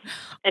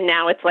 And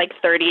now it's like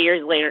 30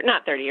 years later,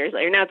 not 30 years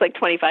later. Now it's like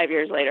 25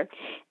 years later.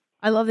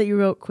 I love that you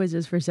wrote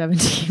quizzes for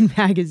 17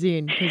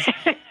 magazine because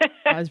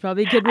I was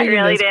probably a kid reading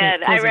I really those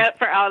did. quizzes. I wrote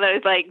for all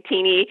those like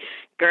teeny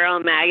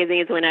girl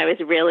magazines when I was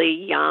really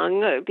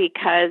young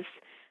because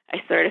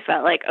I sort of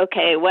felt like,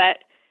 okay, what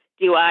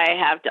do I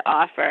have to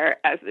offer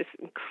as this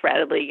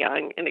incredibly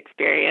young and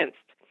experienced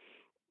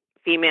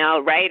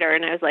female writer.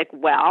 And I was like,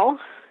 well,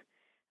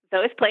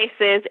 those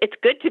places, it's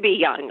good to be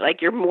young.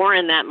 Like you're more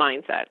in that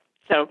mindset.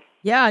 So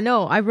yeah,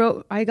 no,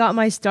 I got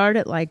my start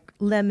at like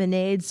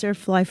Lemonade,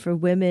 Surf Life for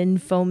Women,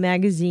 Foam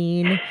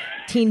Magazine,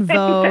 Teen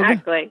Vogue.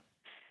 Exactly.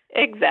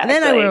 And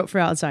then I wrote for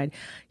Outside.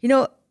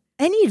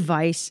 Any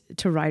advice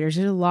to writers?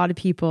 There's a lot of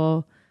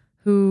people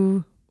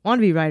who want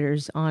to be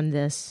writers on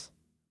this,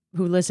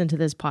 who listen to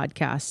this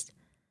podcast.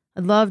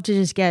 I'd love to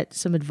just get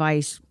some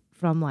advice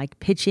from like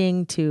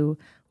pitching to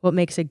what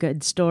makes a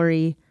good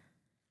story,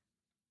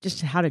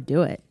 just how to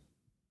do it.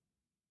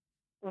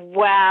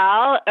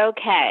 Well,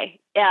 okay.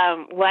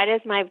 What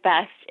is my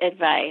best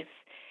advice?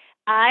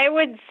 I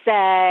would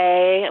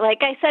say, like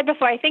I said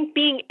before, I think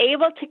being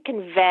able to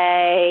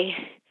convey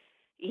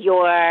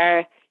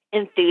your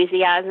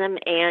enthusiasm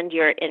and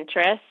your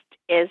interest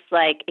is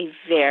like a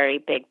very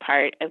big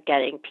part of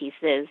getting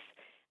pieces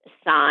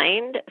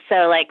signed.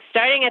 So like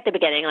starting at the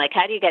beginning, like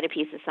how do you get a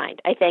piece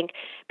assigned? I think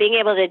being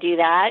able to do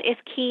that is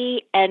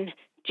key, and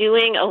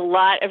doing a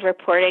lot of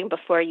reporting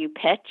before you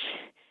pitch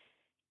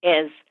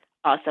is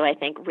also, I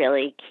think,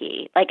 really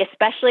key. Like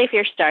especially if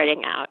you're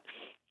starting out.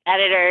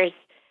 Editors,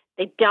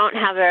 they don't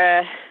have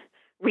a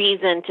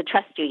reason to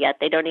trust you yet.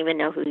 They don't even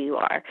know who you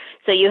are.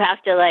 So you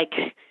have to like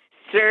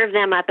serve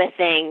them up a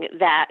thing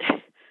that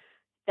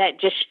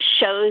just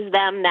shows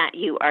them that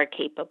you are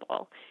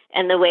capable.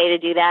 And the way to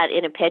do that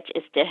in a pitch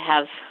is to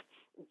have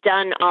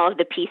done all of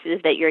the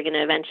pieces that you're going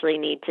to eventually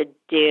need to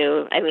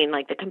do. I mean,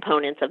 like the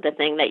components of the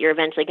thing that you're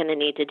eventually going to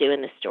need to do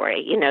in the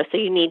story, so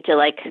you need to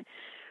like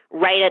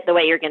write it the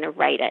way you're going to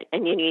write it.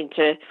 And you need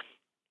to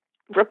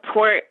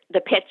report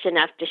the pitch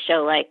enough to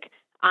show like,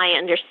 I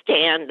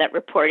understand that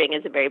reporting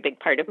is a very big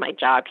part of my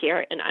job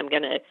here, and I'm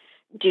going to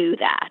do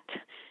that.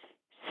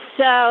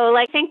 So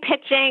like, I think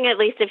pitching, at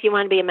least if you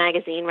want to be a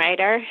magazine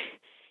writer,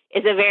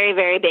 is a very,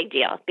 very big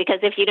deal, because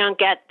if you don't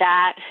get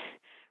that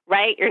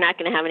right, you're not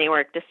going to have any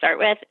work to start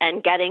with.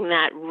 And getting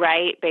that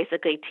right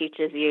basically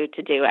teaches you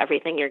to do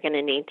everything you're going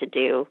to need to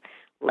do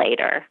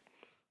later.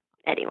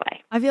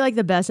 Anyway, I feel like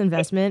the best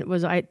investment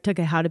was I took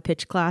a how to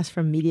pitch class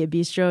from Media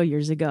Bistro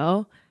years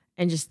ago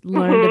and just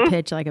learned to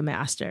pitch like a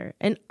master.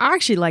 And I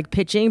actually like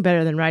pitching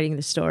better than writing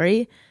the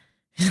story.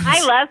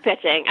 I love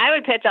pitching. I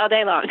would pitch all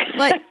day long.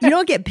 But you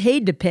don't get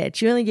paid to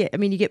pitch. You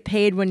get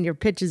paid when your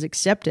pitch is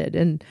accepted.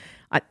 And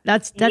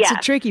that's the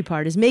tricky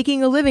part, is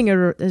making a living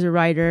as a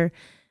writer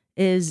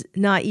is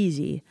not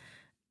easy.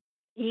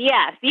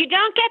 Yes, you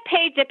don't get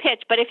paid to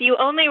pitch, but if you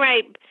only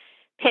write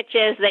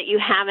pitches that you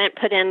haven't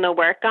put in the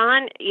work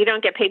on, you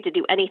don't get paid to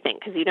do anything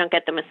because you don't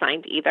get them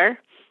assigned either.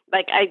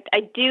 Like I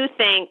do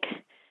think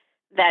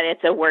that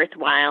it's a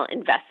worthwhile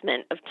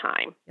investment of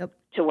time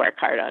to work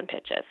hard on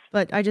pitches.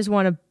 But I just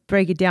want to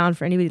break it down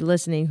for anybody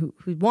listening who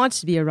wants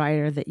to be a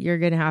writer, that you're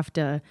going to have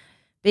to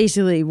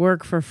basically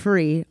work for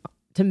free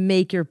to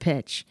make your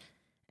pitch,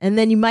 and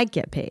then you might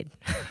get paid.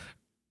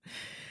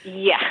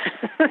 Yeah.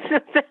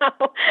 So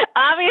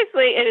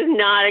obviously it is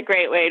not a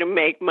great way to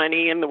make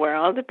money in the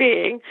world,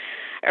 being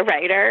a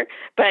writer,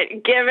 but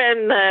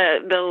given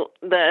the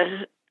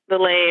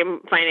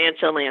lame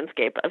financial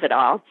landscape of it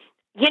all,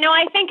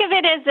 I think of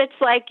it as it's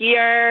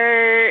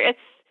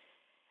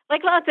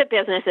like lots of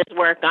businesses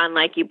work on,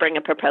 like, you bring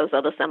a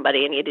proposal to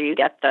somebody and either you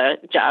get the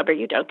job or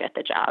you don't get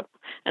the job.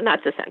 And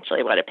that's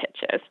essentially what a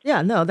pitch is.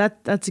 Yeah, no,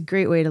 that's a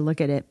great way to look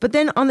at it. But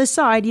then on the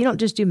side, you don't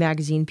just do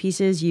magazine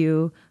pieces,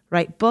 you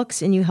write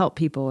books and you help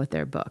people with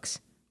their books.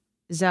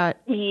 Is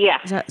that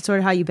sort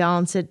of how you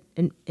balance it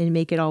and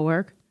make it all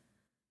work?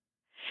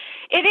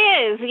 It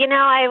is.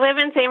 I live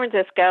in San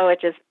Francisco,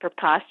 which is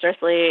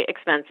preposterously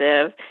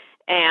expensive.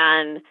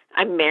 And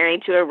I'm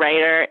married to a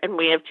writer, and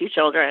we have 2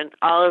 children,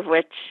 all of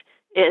which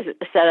is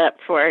set up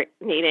for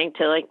needing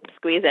to like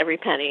squeeze every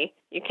penny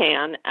you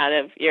can out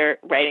of your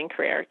writing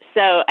career.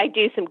 So I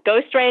do some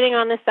ghostwriting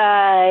on the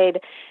side.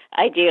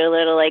 I do a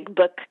little like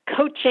book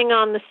coaching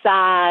on the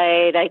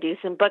side. I do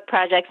some book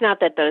projects.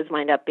 Not that those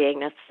wind up being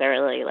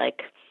necessarily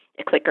like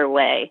a quicker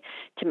way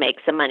to make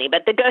some money,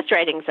 but the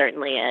ghostwriting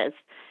certainly is.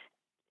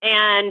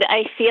 And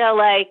I feel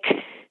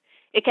like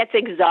it gets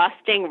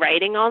exhausting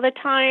writing all the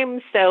time.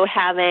 So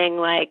having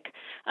like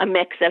a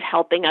mix of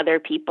helping other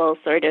people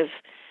sort of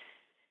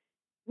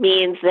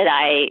means that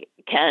I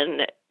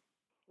can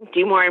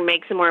do more and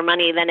make some more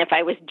money than if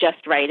I was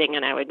just writing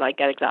and I would like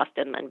get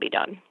exhausted and then be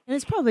done. And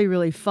it's probably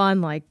really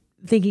fun, like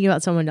thinking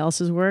about someone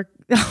else's work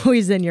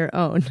always than your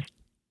own.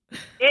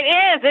 It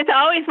is. It's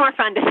always more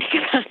fun to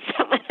think about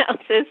someone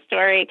else's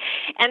story.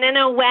 And in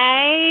a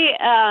way,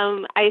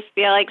 I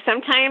feel like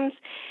sometimes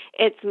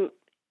it's not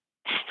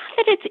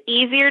that it's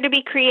easier to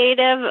be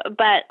creative,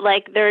 but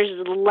like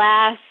there's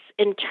less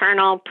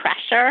internal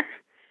pressure.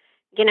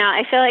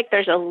 I feel like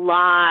there's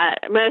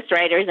most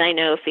writers I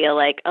know feel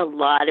like a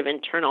lot of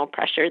internal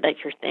pressure that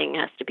your thing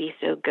has to be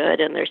so good,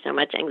 and there's so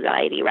much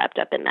anxiety wrapped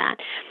up in that.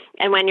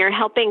 And when you're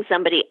helping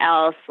somebody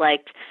else,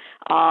 like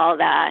all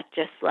that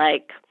just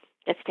like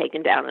gets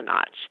taken down a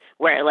notch,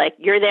 where like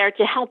you're there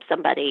to help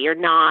somebody.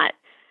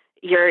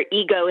 Your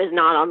ego is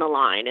not on the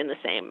line in the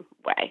same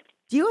way.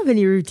 Do you have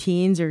any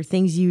routines or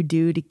things you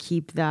do to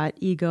keep that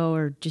ego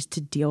or just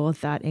to deal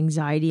with that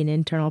anxiety and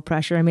internal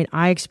pressure? I mean,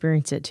 I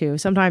experience it too.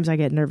 Sometimes I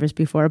get nervous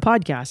before a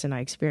podcast and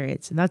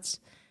it's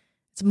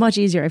much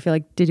easier, I feel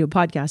like, to do a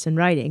podcast than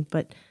writing,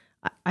 but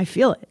I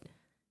feel it.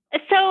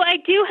 So I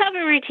do have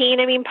a routine.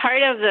 I mean,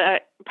 part of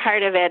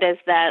it is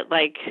that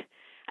like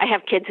I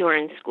have kids who are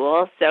in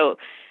school, so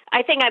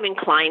I think I'm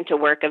inclined to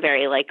work a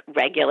very like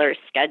regular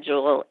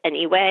schedule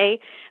anyway.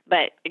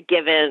 But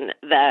given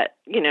that,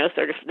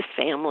 sort of the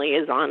family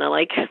is on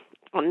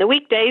the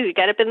weekdays, you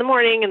get up in the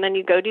morning and then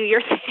you go do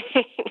your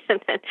thing and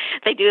then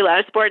they do a lot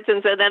of sports.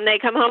 And so then they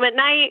come home at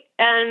night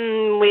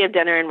and we have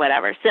dinner and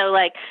whatever. So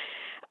like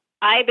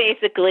I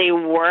basically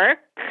work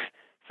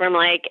from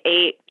like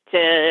 8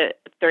 to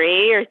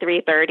 3 or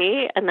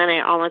 3:30. And then I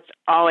almost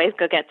always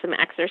go get some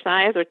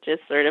exercise, which is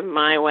sort of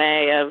my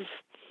way of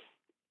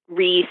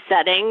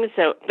resetting.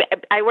 So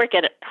I work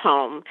at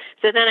home.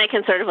 So then I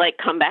can sort of like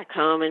come back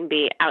home and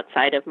be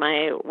outside of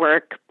my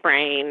work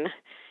brain,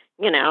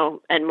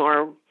 and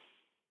more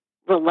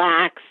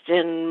relaxed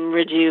and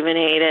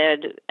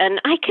rejuvenated.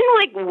 And I can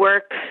like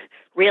work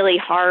really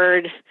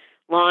hard,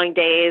 long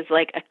days,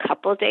 like a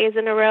couple days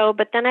in a row,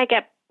 but then I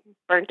get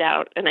burnt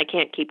out and I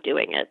can't keep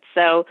doing it.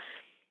 So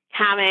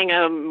having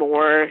a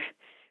more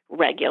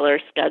regular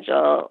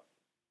schedule,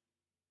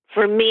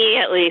 for me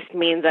at least,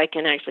 means I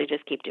can actually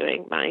just keep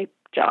doing my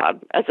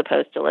job as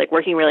opposed to like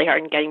working really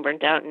hard and getting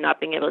burnt out and not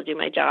being able to do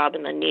my job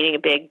and then needing a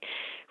big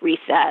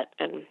reset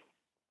and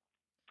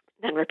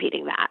then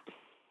repeating that.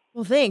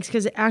 Well, thanks.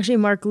 Because actually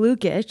Mark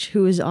Lukic,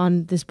 who was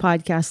on this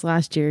podcast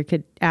last year,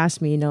 could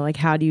ask me,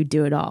 how do you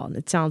do it all? And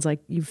it sounds like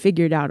you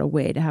figured out a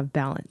way to have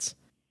balance.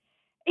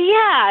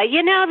 Yeah,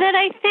 that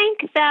I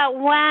think that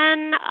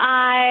when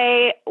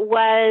I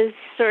was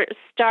sort of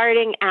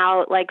starting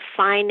out, like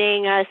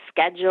finding a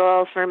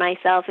schedule for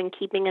myself and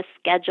keeping a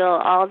schedule,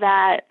 all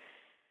that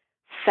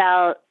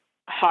felt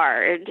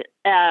hard.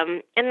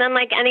 And then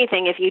like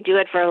anything, if you do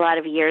it for a lot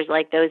of years,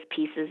 like those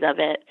pieces of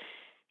it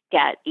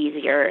get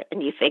easier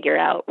and you figure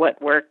out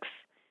what works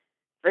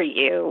for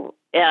you.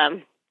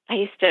 I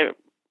used to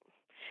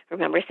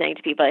remember saying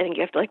to people, I think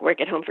you have to like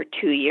work at home for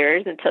 2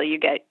 years until you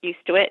get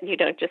used to it and you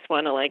don't just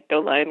want to like go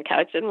lie on the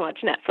couch and watch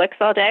Netflix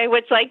all day,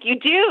 which like you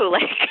do.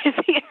 Like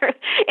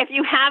if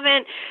you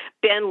haven't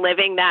been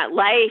living that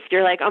life,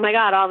 you're like, oh my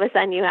God, all of a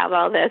sudden you have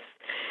all this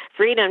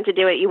freedom to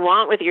do what you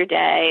want with your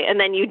day. And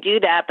then you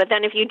do that. But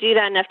then if you do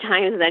that enough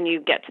times, then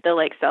you get to the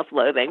like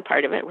self-loathing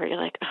part of it where you're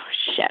like, oh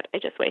shit, I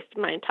just wasted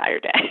my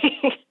entire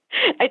day.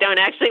 I don't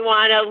actually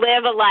want to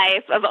live a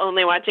life of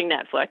only watching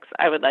Netflix.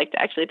 I would like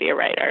to actually be a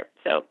writer.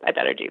 So I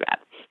better do that.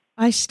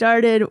 I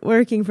started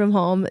working from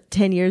home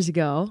 10 years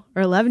ago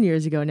or 11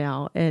 years ago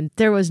now, and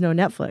there was no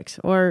Netflix,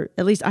 or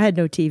at least I had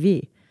no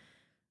TV.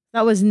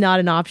 That was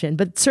not an option,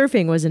 but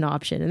surfing was an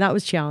option, and that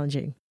was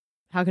challenging.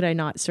 How could I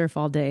not surf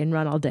all day and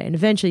run all day? And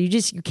eventually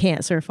you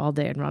can't surf all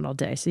day and run all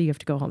day. So you have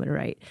to go home and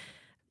write.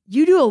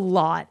 You do a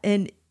lot.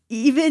 And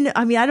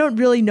I don't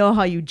really know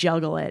how you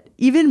juggle it.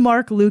 Even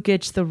Mark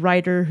Lukic, the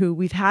writer who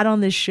we've had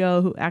on this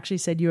show, who actually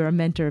said you're a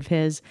mentor of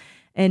his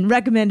and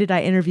recommended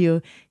I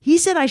interview, he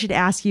said I should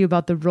ask you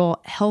about the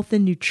role health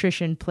and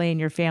nutrition play in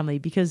your family.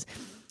 Because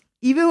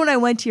even when I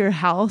went to your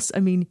house,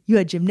 you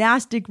had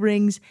gymnastic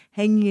rings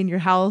hanging in your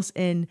house,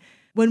 and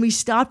when we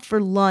stopped for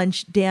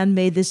lunch, Dan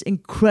made this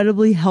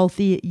incredibly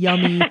healthy,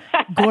 yummy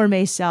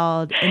gourmet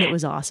salad, and it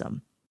was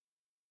awesome.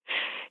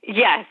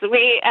 Yes,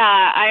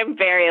 I'm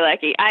very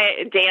lucky.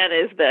 Dan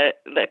is the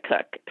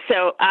cook.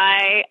 So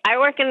I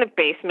work in the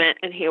basement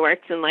and he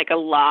works in like a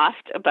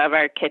loft above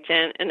our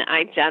kitchen, and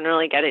I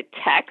generally get a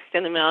text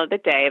in the middle of the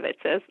day that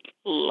says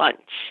lunch.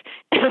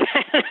 And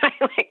then I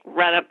like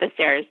run up the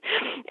stairs.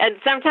 And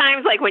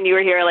sometimes like when you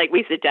were here, like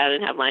we sit down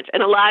and have lunch.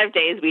 And a lot of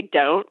days we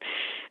don't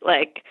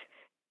like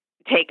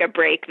take a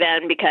break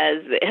then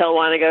because he'll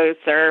want to go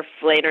surf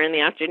later in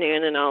the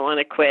afternoon and I'll want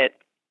to quit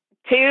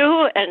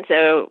too. And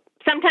so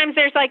sometimes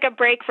there's like a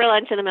break for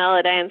lunch in the middle of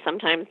the day and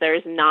sometimes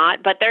there's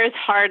not, but there's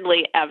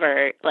hardly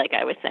ever, like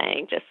I was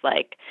saying, just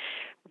like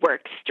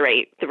work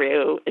straight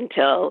through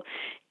until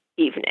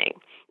evening.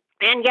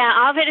 And yeah,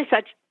 all of it is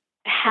such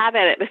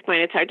habit at this point.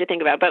 It's hard to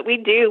think about, but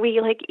we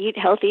like eat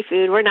healthy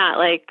food. We're not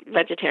like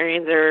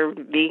vegetarians or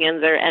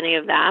vegans or any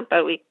of that,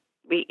 but we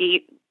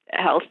eat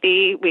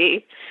healthy.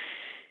 We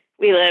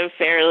live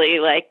fairly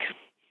like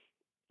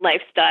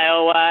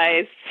lifestyle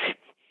wise,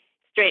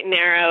 straight and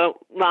narrow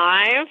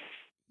lives.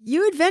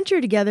 You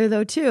adventure together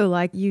though too,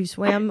 like you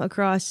swam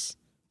across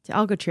to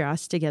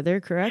Alcatraz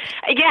together, correct?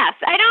 Yes.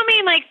 I don't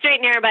mean like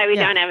straight and narrow by we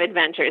don't have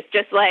adventures,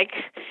 just like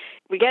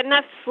we get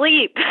enough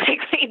sleep.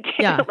 Like we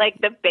do like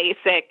the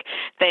basic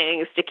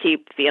things to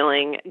keep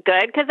feeling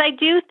good. Because I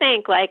do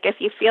think like if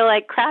you feel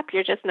like crap,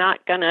 you're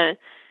not going to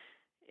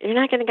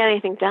get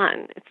anything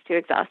done. It's too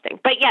exhausting.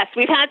 But yes,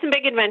 we've had some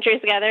big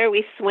adventures together.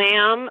 We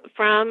swam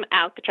from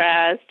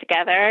Alcatraz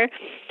together.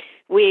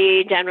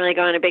 We generally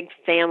go on a big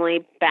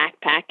family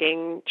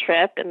backpacking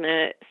trip in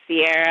the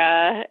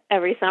Sierra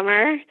every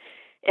summer.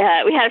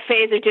 We had a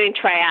phase of doing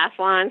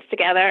triathlons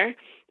together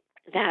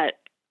that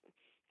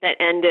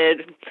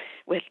ended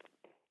with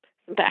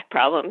back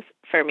problems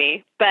for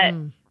me. But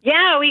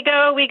yeah, we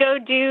go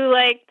do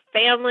like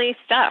family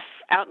stuff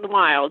out in the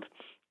wild.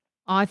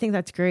 Oh, I think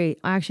that's great.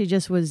 I actually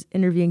just was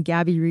interviewing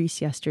Gabby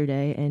Reese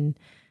yesterday, and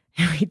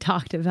we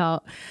talked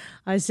about,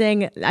 I was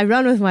saying, I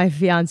run with my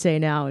fiance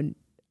now, and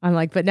I'm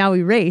like, but now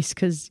we race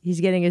because he's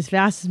getting as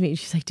fast as me. And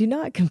she's like, do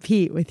not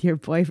compete with your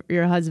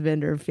your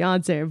husband or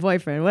fiance or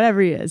boyfriend,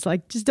 whatever he is.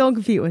 Like, just don't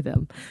compete with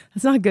him.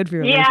 That's not good for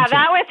your relationship. Yeah,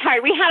 that was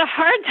hard. We had a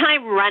hard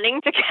time running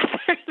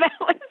together. That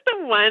was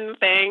the one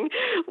thing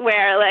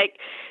where, like,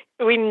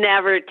 we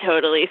never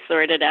totally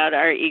sorted out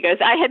our egos.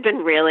 I had been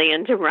really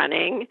into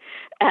running,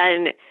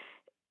 and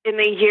in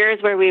the years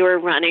where we were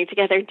running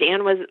together,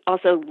 Dan was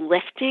also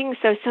lifting.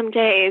 So some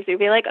days we'd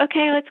be like,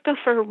 okay, let's go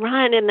for a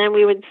run. And then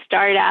we would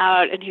start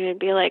out and he would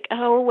be like,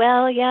 oh,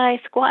 well, yeah, I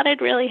squatted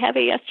really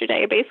heavy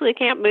yesterday. I basically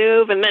can't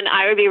move. And then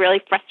I would be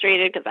really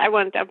frustrated because I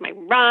wanted to have my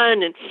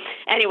run. And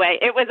anyway,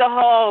 it was a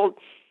whole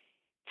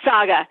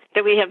saga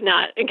that we have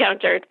not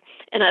encountered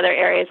in other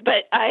areas.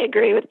 But I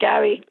agree with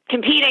Gabby.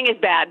 Competing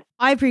is bad.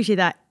 I appreciate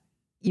that.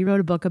 You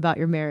wrote a book about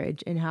your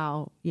marriage and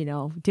how,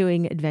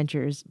 doing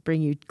adventures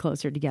bring you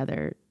closer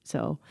together.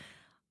 So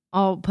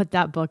I'll put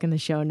that book in the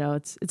show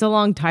notes. It's a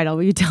long title.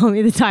 Will you tell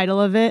me the title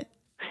of it?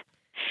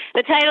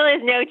 The title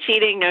is No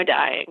Cheating, No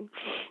Dying.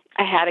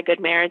 I had a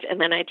good marriage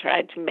and then I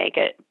tried to make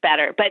it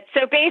better. But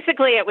so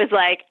basically it was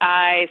like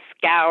I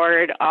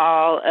scoured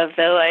all of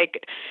the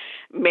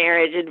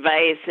marriage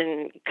advice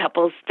and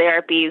couples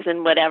therapies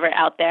and whatever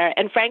out there.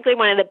 And frankly,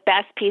 one of the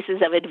best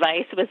pieces of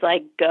advice was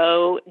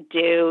go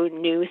do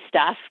new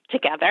stuff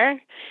together.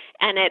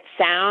 And it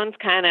sounds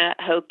kind of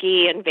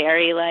hokey and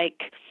very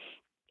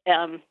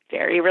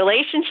very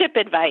relationship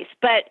advice,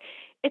 but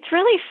it's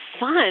really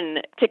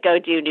fun to go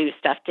do new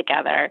stuff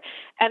together.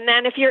 And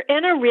then if you're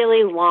in a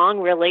really long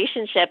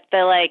relationship,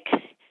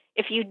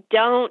 if you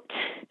don't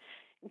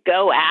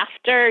go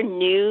after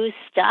new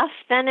stuff,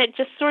 then it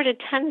just sort of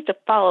tends to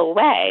fall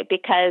away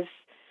because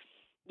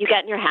you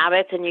get in your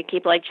habits and you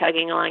keep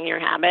chugging along your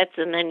habits.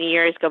 And then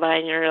years go by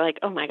and you're like,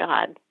 oh my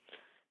God,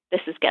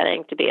 this is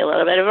getting to be a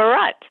little bit of a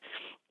rut.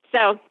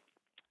 So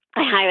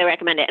I highly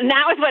recommend it. And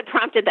that was what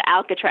prompted the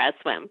Alcatraz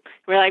swim.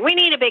 We're like, we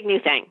need a big new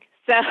thing.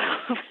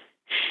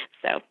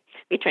 So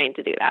we trained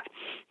to do that.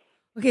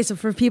 Okay, so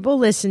for people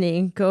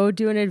listening, go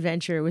do an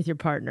adventure with your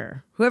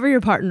partner, whoever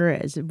your partner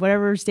is,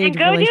 whatever stage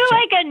of relationship.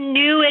 And go do a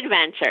new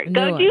adventure.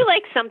 Go do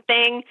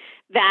something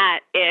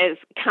that is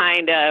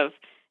kind of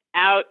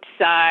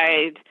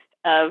outside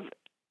of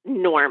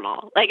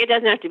normal. It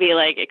doesn't have to be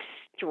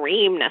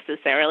extreme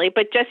necessarily,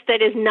 but just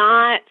that is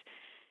not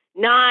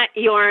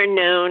your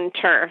known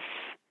turf.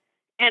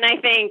 And I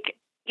think,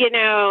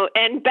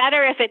 and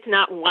better if it's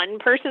not one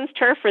person's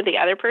turf or the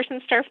other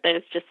person's turf, that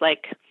it's just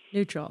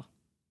neutral.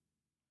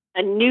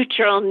 A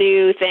neutral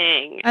new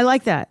thing. I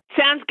like that.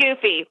 Sounds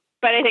goofy,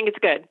 but I think it's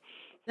good.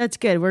 That's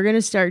good. We're going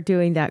to start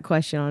doing that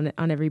question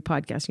on every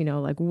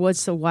podcast,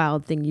 what's the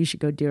wild thing you should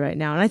go do right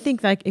now? And I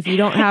think if you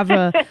don't have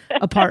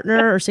a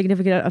partner or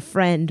significant, a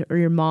friend or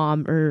your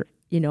mom or,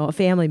 a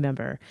family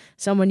member,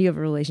 someone you have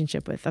a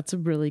relationship with, that's a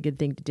really good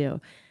thing to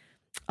do.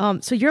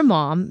 So you're a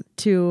mom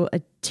to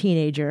a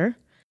teenager.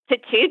 To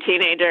two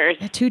teenagers.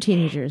 Yeah, two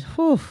teenagers.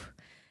 Whew.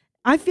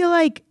 I feel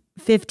like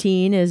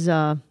 15 is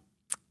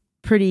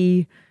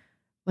pretty...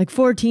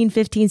 14,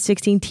 15,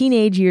 16,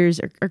 teenage years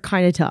are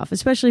kind of tough,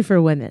 especially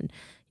for women.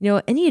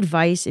 Any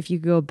advice if you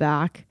go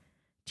back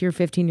to your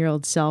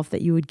 15-year-old self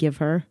that you would give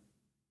her?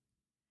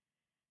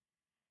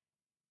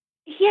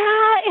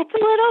 Yeah, it's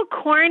a little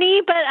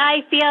corny, but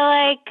I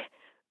feel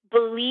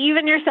believe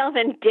in yourself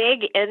and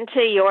dig into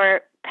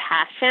your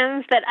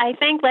passions. That I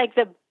think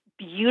the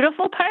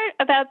beautiful part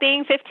about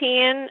being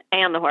 15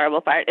 and the horrible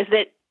part is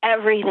that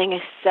everything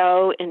is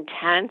so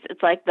intense.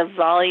 It's the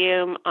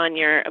volume on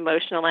your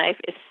emotional life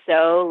is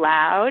so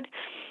loud.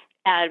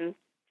 And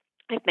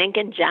I think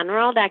in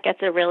general that gets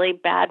a really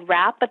bad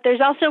rap, but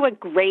there's also a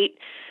great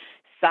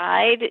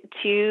side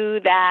to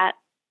that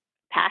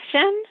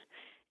passion.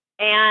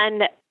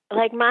 And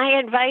my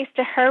advice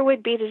to her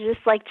would be to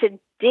just to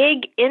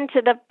dig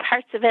into the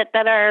parts of it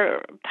that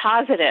are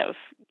positive.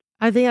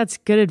 I think that's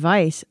good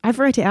advice. I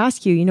forgot to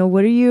ask you,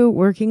 what are you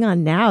working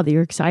on now that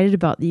you're excited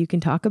about that you can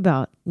talk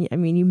about? I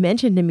mean, you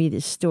mentioned to me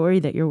this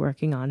story that you're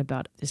working on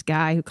about this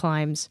guy who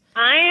climbs.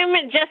 I'm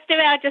just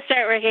about to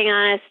start working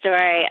on a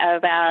story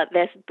about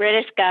this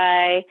British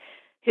guy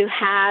who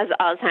has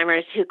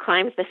Alzheimer's who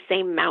climbs the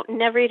same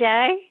mountain every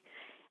day.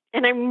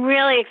 And I'm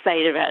really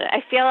excited about it.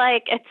 I feel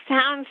it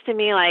sounds to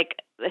me like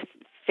this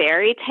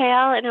fairy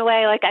tale in a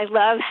way. I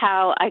love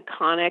how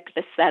iconic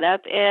the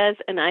setup is,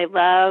 and I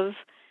love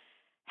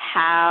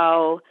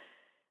how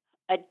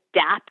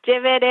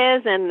adaptive it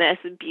is in this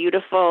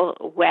beautiful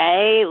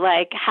way.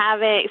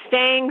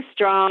 Staying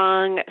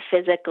strong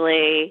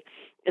physically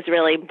is a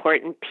really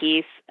important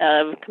piece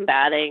of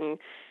combating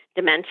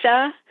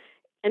dementia.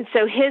 And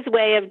so his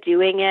way of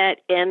doing it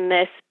in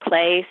this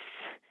place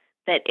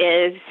that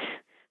is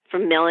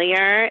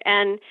familiar,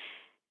 and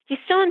he's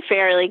still in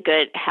fairly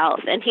good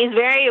health, and he's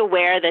very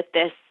aware that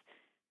this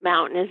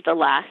mountain is the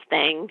last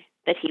thing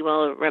that he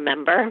will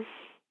remember.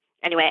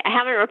 Anyway, I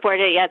haven't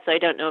reported it yet, so I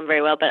don't know him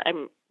very well, but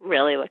I'm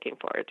really looking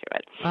forward to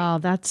it. Oh,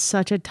 that's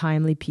such a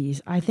timely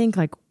piece. I think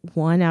like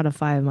 1 out of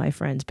 5 of my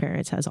friends'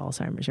 parents has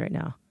Alzheimer's right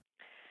now.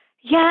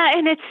 Yeah,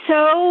 and it's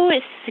so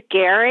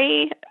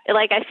scary.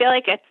 Like, I feel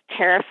like it's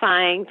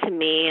terrifying to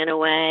me in a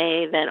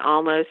way that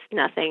almost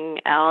nothing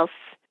else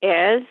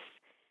is.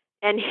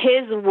 And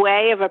his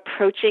way of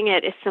approaching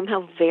it is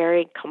somehow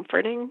very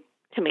comforting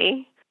to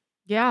me.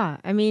 Yeah,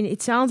 I mean,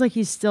 it sounds like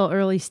he's still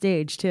early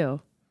stage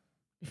too.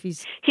 If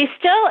he's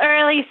still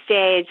early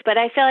stage, but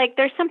I feel like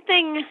there's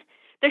something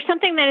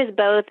that is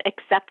both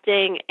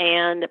accepting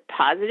and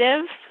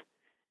positive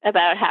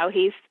about how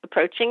he's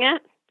approaching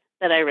it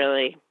that I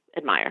really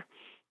admire.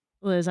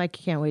 Liz, I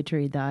can't wait to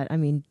read that. I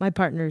mean, my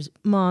partner's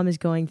mom is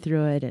going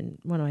through it, and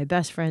one of my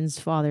best friend's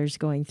father's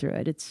going through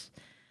it.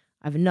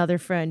 I have another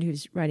friend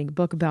who's writing a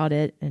book about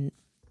it, and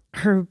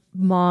her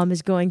mom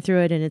is going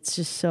through it, and it's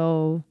just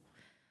so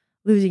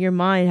losing your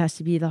mind has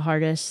to be the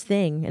hardest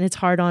thing, and it's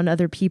hard on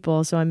other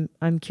people. So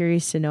I'm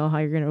curious to know how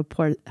you're going to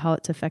report how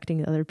it's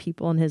affecting other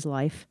people in his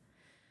life.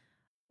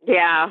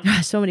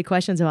 Yeah, so many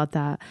questions about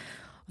that.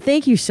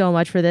 Thank you so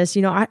much for this.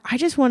 I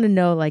just want to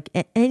know like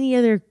any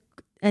other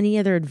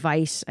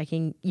advice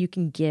you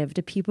can give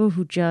to people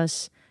who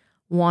just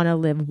want to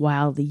live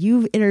wildly.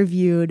 You've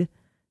interviewed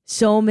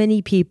so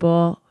many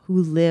people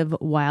who live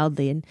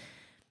wildly, and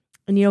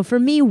for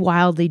me,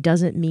 wildly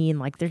doesn't mean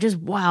like they're just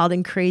wild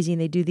and crazy and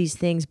they do these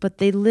things, but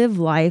they live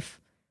life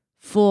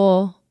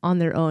full on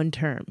their own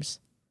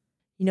terms.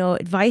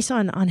 Advice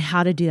on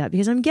how to do that,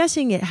 because I'm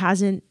guessing it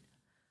hasn't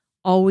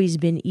always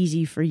been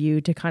easy for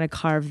you to kind of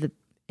carve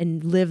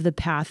and live the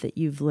path that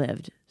you've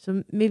lived.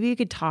 So maybe you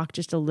could talk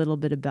just a little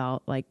bit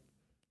about like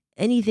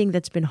anything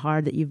that's been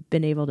hard that you've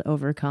been able to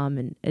overcome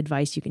and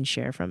advice you can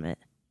share from it.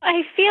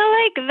 I feel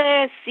like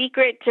the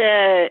secret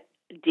to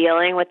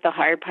dealing with the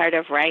hard part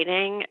of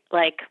writing,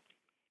 like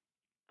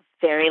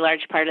a very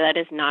large part of that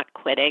is not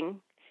quitting,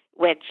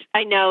 which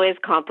I know is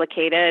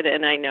complicated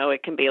and I know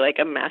it can be like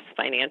a mess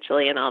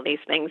financially and all these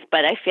things,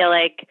 but I feel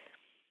like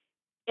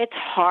it's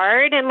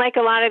hard, and like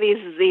a lot of these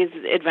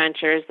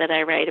adventures that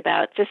I write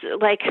about, just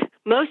like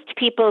most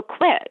people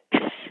quit.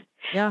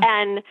 Yeah.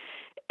 And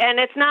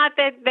it's not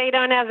that they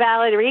don't have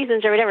valid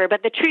reasons or whatever,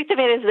 but the truth of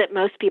it is that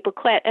most people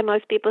quit, and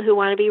most people who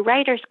want to be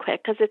writers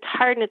quit because it's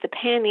hard and it's a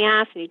pain in the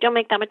ass and you don't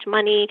make that much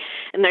money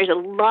and there's a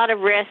lot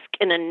of risk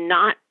in a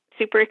not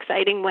super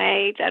exciting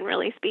way,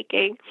 generally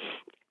speaking.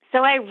 So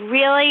I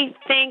really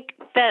think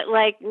that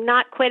like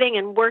not quitting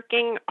and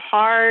working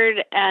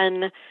hard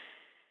and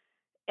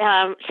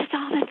just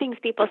all the things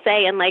people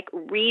say, and like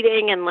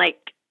reading and like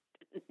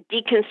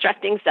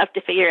deconstructing stuff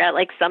to figure out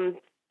like some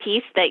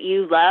piece that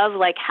you love,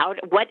 like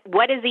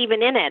what is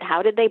even in it?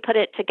 How did they put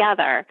it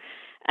together?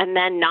 And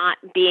then not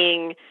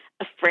being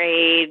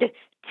afraid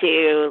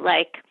to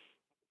like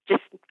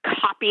just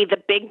copy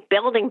the big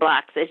building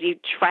blocks as you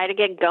try to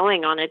get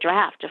going on a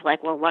draft of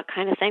like, well, what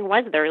kind of thing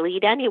was their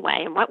lead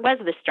anyway? And what was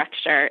the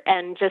structure?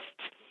 And just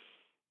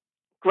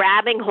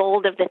grabbing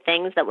hold of the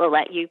things that will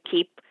let you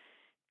keep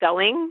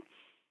going.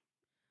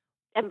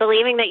 And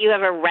believing that you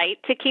have a right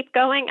to keep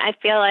going. I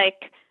feel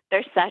like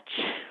there's such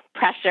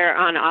pressure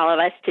on all of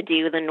us to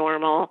do the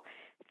normal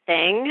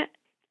thing.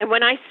 And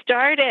when I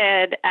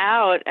started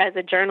out as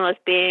a journalist,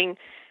 being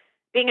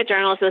a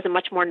journalist was a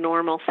much more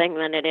normal thing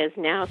than it is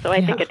now. So I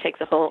think it takes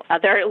a whole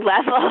other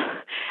level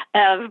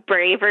of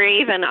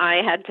bravery than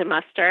I had to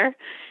muster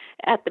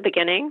at the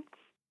beginning.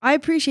 I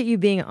appreciate you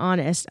being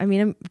honest. I mean,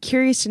 I'm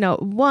curious to know,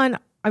 one,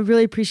 I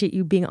really appreciate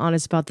you being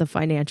honest about the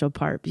financial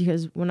part,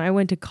 because when I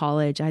went to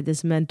college, I had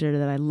this mentor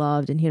that I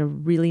loved, and he had a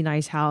really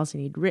nice house,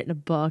 and he'd written a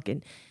book,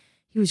 and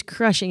he was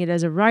crushing it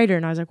as a writer.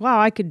 And I was like, wow,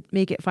 I could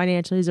make it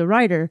financially as a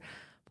writer.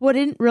 But what I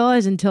didn't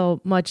realize until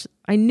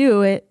I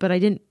knew it, but I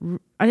didn't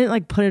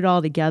like put it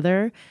all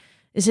together,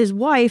 is his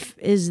wife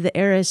is the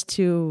heiress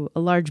to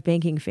a large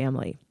banking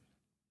family.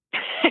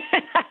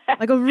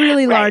 Like a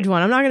really large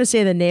one. I'm not going to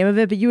say the name of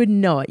it, but you would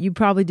know it. You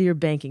probably do your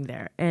banking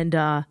there.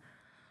 And,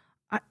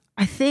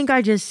 I think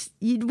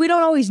we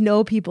don't always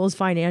know people's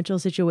financial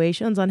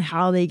situations on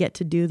how they get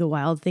to do the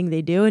wild thing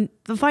they do. And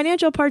the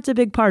financial part's a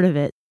big part of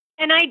it.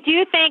 And I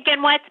do think,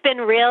 and what's been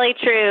really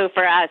true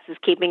for us is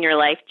keeping your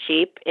life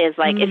cheap is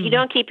like, if you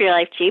don't keep your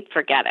life cheap,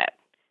 forget it.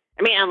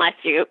 I mean, unless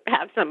you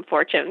have some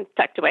fortune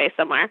tucked away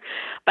somewhere.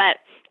 But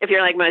if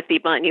you're like most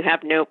people and you have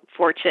no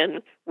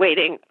fortune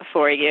waiting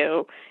for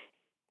you,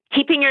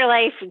 keeping your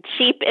life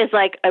cheap is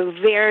like a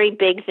very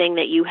big thing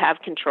that you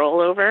have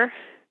control over,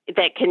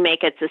 that can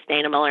make it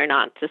sustainable or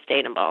not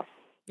sustainable.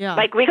 Yeah.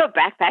 Like we go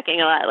backpacking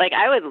a lot. Like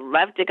I would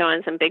love to go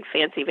on some big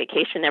fancy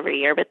vacation every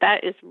year, but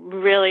that is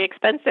really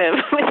expensive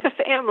with a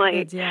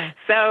family. Yeah.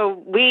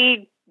 So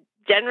we,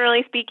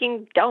 generally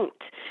speaking, don't.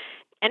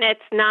 And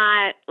it's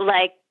not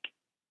like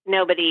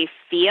nobody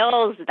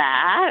feels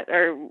that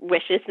or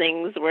wishes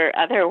things were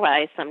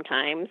otherwise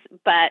sometimes,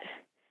 but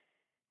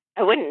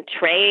I wouldn't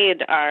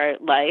trade our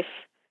life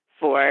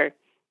for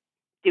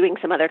doing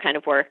some other kind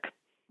of work.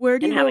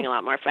 Having a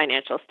lot more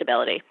financial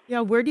stability.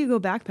 Yeah, where do you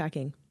go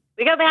backpacking?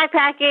 We go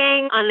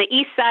backpacking on the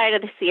east side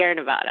of the Sierra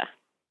Nevada.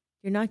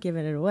 You're not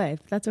giving it away.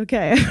 That's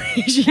okay.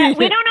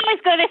 We don't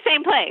always go to the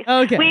same place.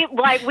 Okay.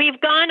 We've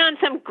gone on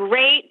some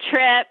great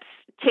trips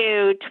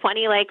to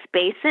 20 Lakes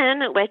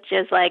Basin, which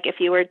is like if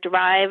you were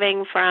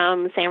driving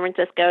from San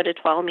Francisco to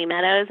Tuolumne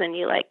Meadows and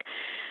you like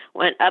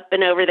went up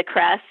and over the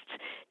crest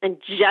and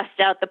just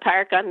out the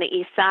park on the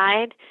east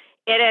side.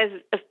 It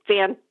is a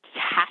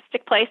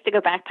fantastic place to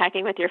go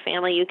backpacking with your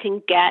family. You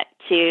can get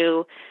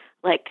to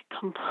like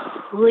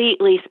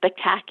completely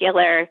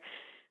spectacular,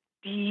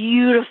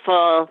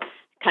 beautiful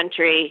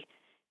country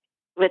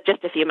with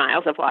just a few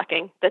miles of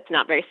walking. That's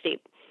not very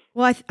steep.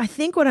 Well, I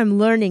think what I'm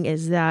learning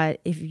is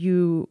that if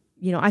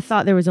I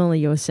thought there was only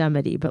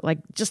Yosemite, but like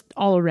just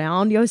all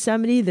around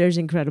Yosemite, there's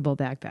incredible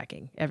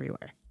backpacking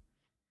everywhere.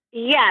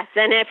 Yes,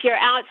 and if you're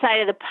outside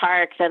of the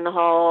park, then the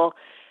whole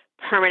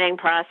permitting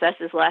process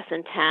is less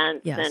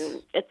intense,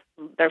 and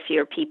there are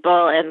fewer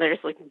people, and there's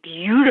like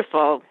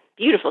beautiful,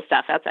 beautiful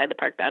stuff outside the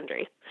park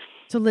boundary.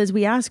 So, Liz,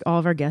 we ask all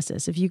of our guests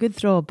this: if you could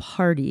throw a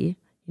party,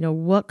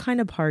 what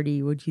kind of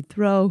party would you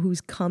throw?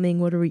 Who's coming?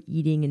 What are we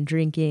eating and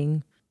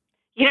drinking?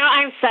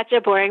 I'm such a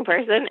boring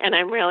person, and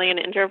I'm really an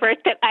introvert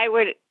that I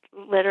would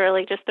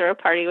literally just throw a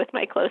party with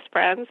my close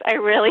friends. I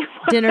really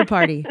would. Dinner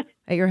party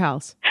at your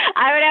house.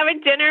 I would have a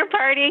dinner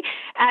party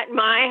at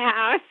my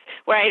house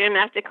where I didn't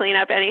have to clean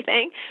up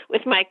anything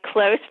with my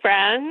close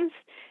friends.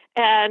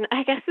 And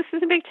I guess this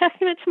is a big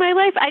testament to my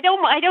life. I don't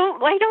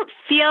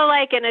feel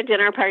like in a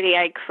dinner party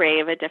I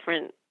crave a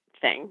different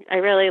thing. I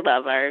really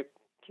love our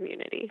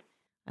community.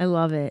 I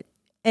love it.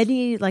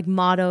 Any like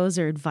mottos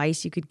or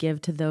advice you could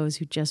give to those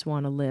who just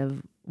want to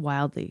live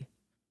wildly?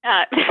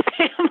 The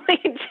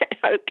family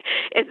joke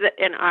is that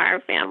in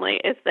our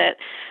family is that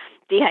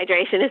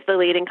dehydration is the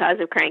leading cause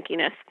of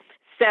crankiness.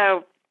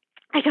 So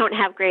I don't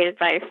have great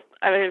advice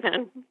other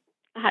than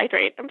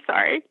hydrate. I'm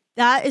sorry.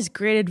 That is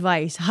great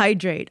advice.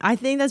 Hydrate. I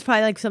think that's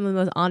probably like some of the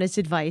most honest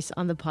advice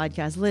on the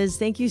podcast. Liz,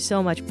 thank you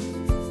so much.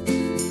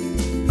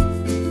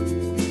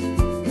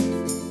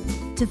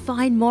 To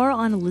find more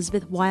on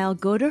Elizabeth Weil,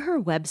 go to her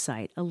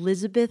website,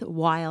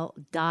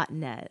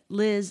 elizabethweil.net.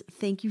 Liz,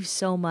 thank you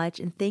so much.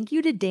 And thank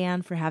you to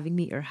Dan for having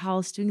me at your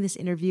house doing this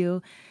interview,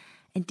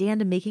 and Dan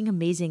to making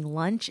amazing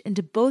lunch, and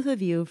to both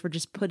of you for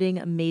just putting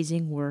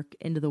amazing work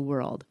into the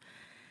world.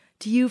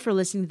 To you for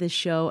listening to this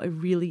show, I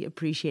really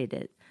appreciate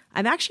it.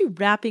 I'm actually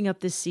wrapping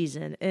up this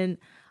season, and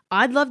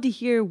I'd love to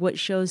hear what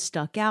shows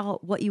stuck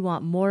out, what you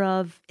want more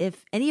of,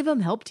 if any of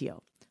them helped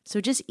you. So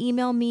just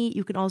email me.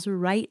 You can also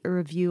write a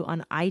review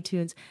on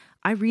iTunes.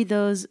 I read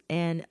those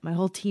and my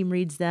whole team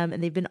reads them,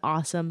 and they've been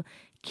awesome.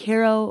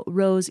 Caro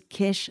Rose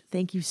Kish,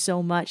 thank you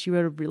so much. You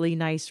wrote a really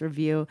nice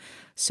review.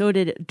 So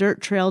did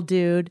Dirt Trail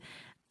Dude.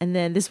 And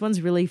then this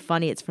one's really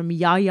funny. It's from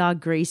Yaya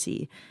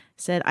Gracie.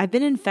 Said, I've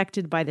been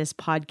infected by this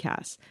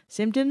podcast.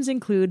 Symptoms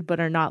include,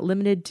 but are not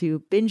limited to,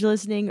 binge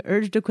listening,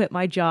 urge to quit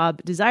my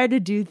job, desire to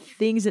do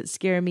things that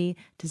scare me,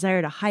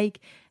 desire to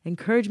hike,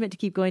 encouragement to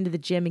keep going to the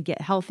gym and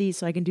get healthy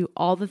so I can do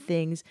all the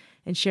things,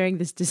 and sharing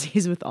this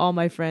disease with all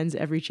my friends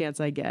every chance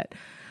I get.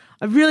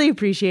 I really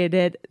appreciate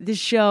it. This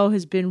show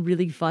has been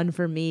really fun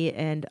for me,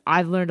 and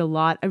I've learned a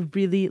lot. I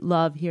really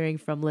love hearing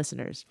from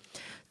listeners.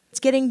 It's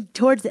getting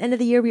towards the end of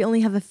the year. We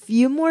only have a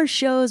few more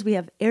shows. We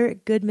have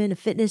Eric Goodman, a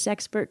fitness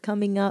expert,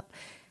 coming up,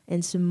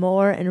 and some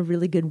more, and a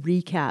really good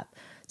recap.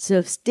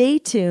 So stay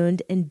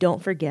tuned, and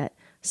don't forget,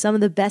 some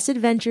of the best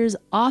adventures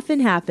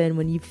often happen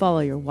when you follow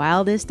your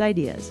wildest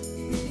ideas.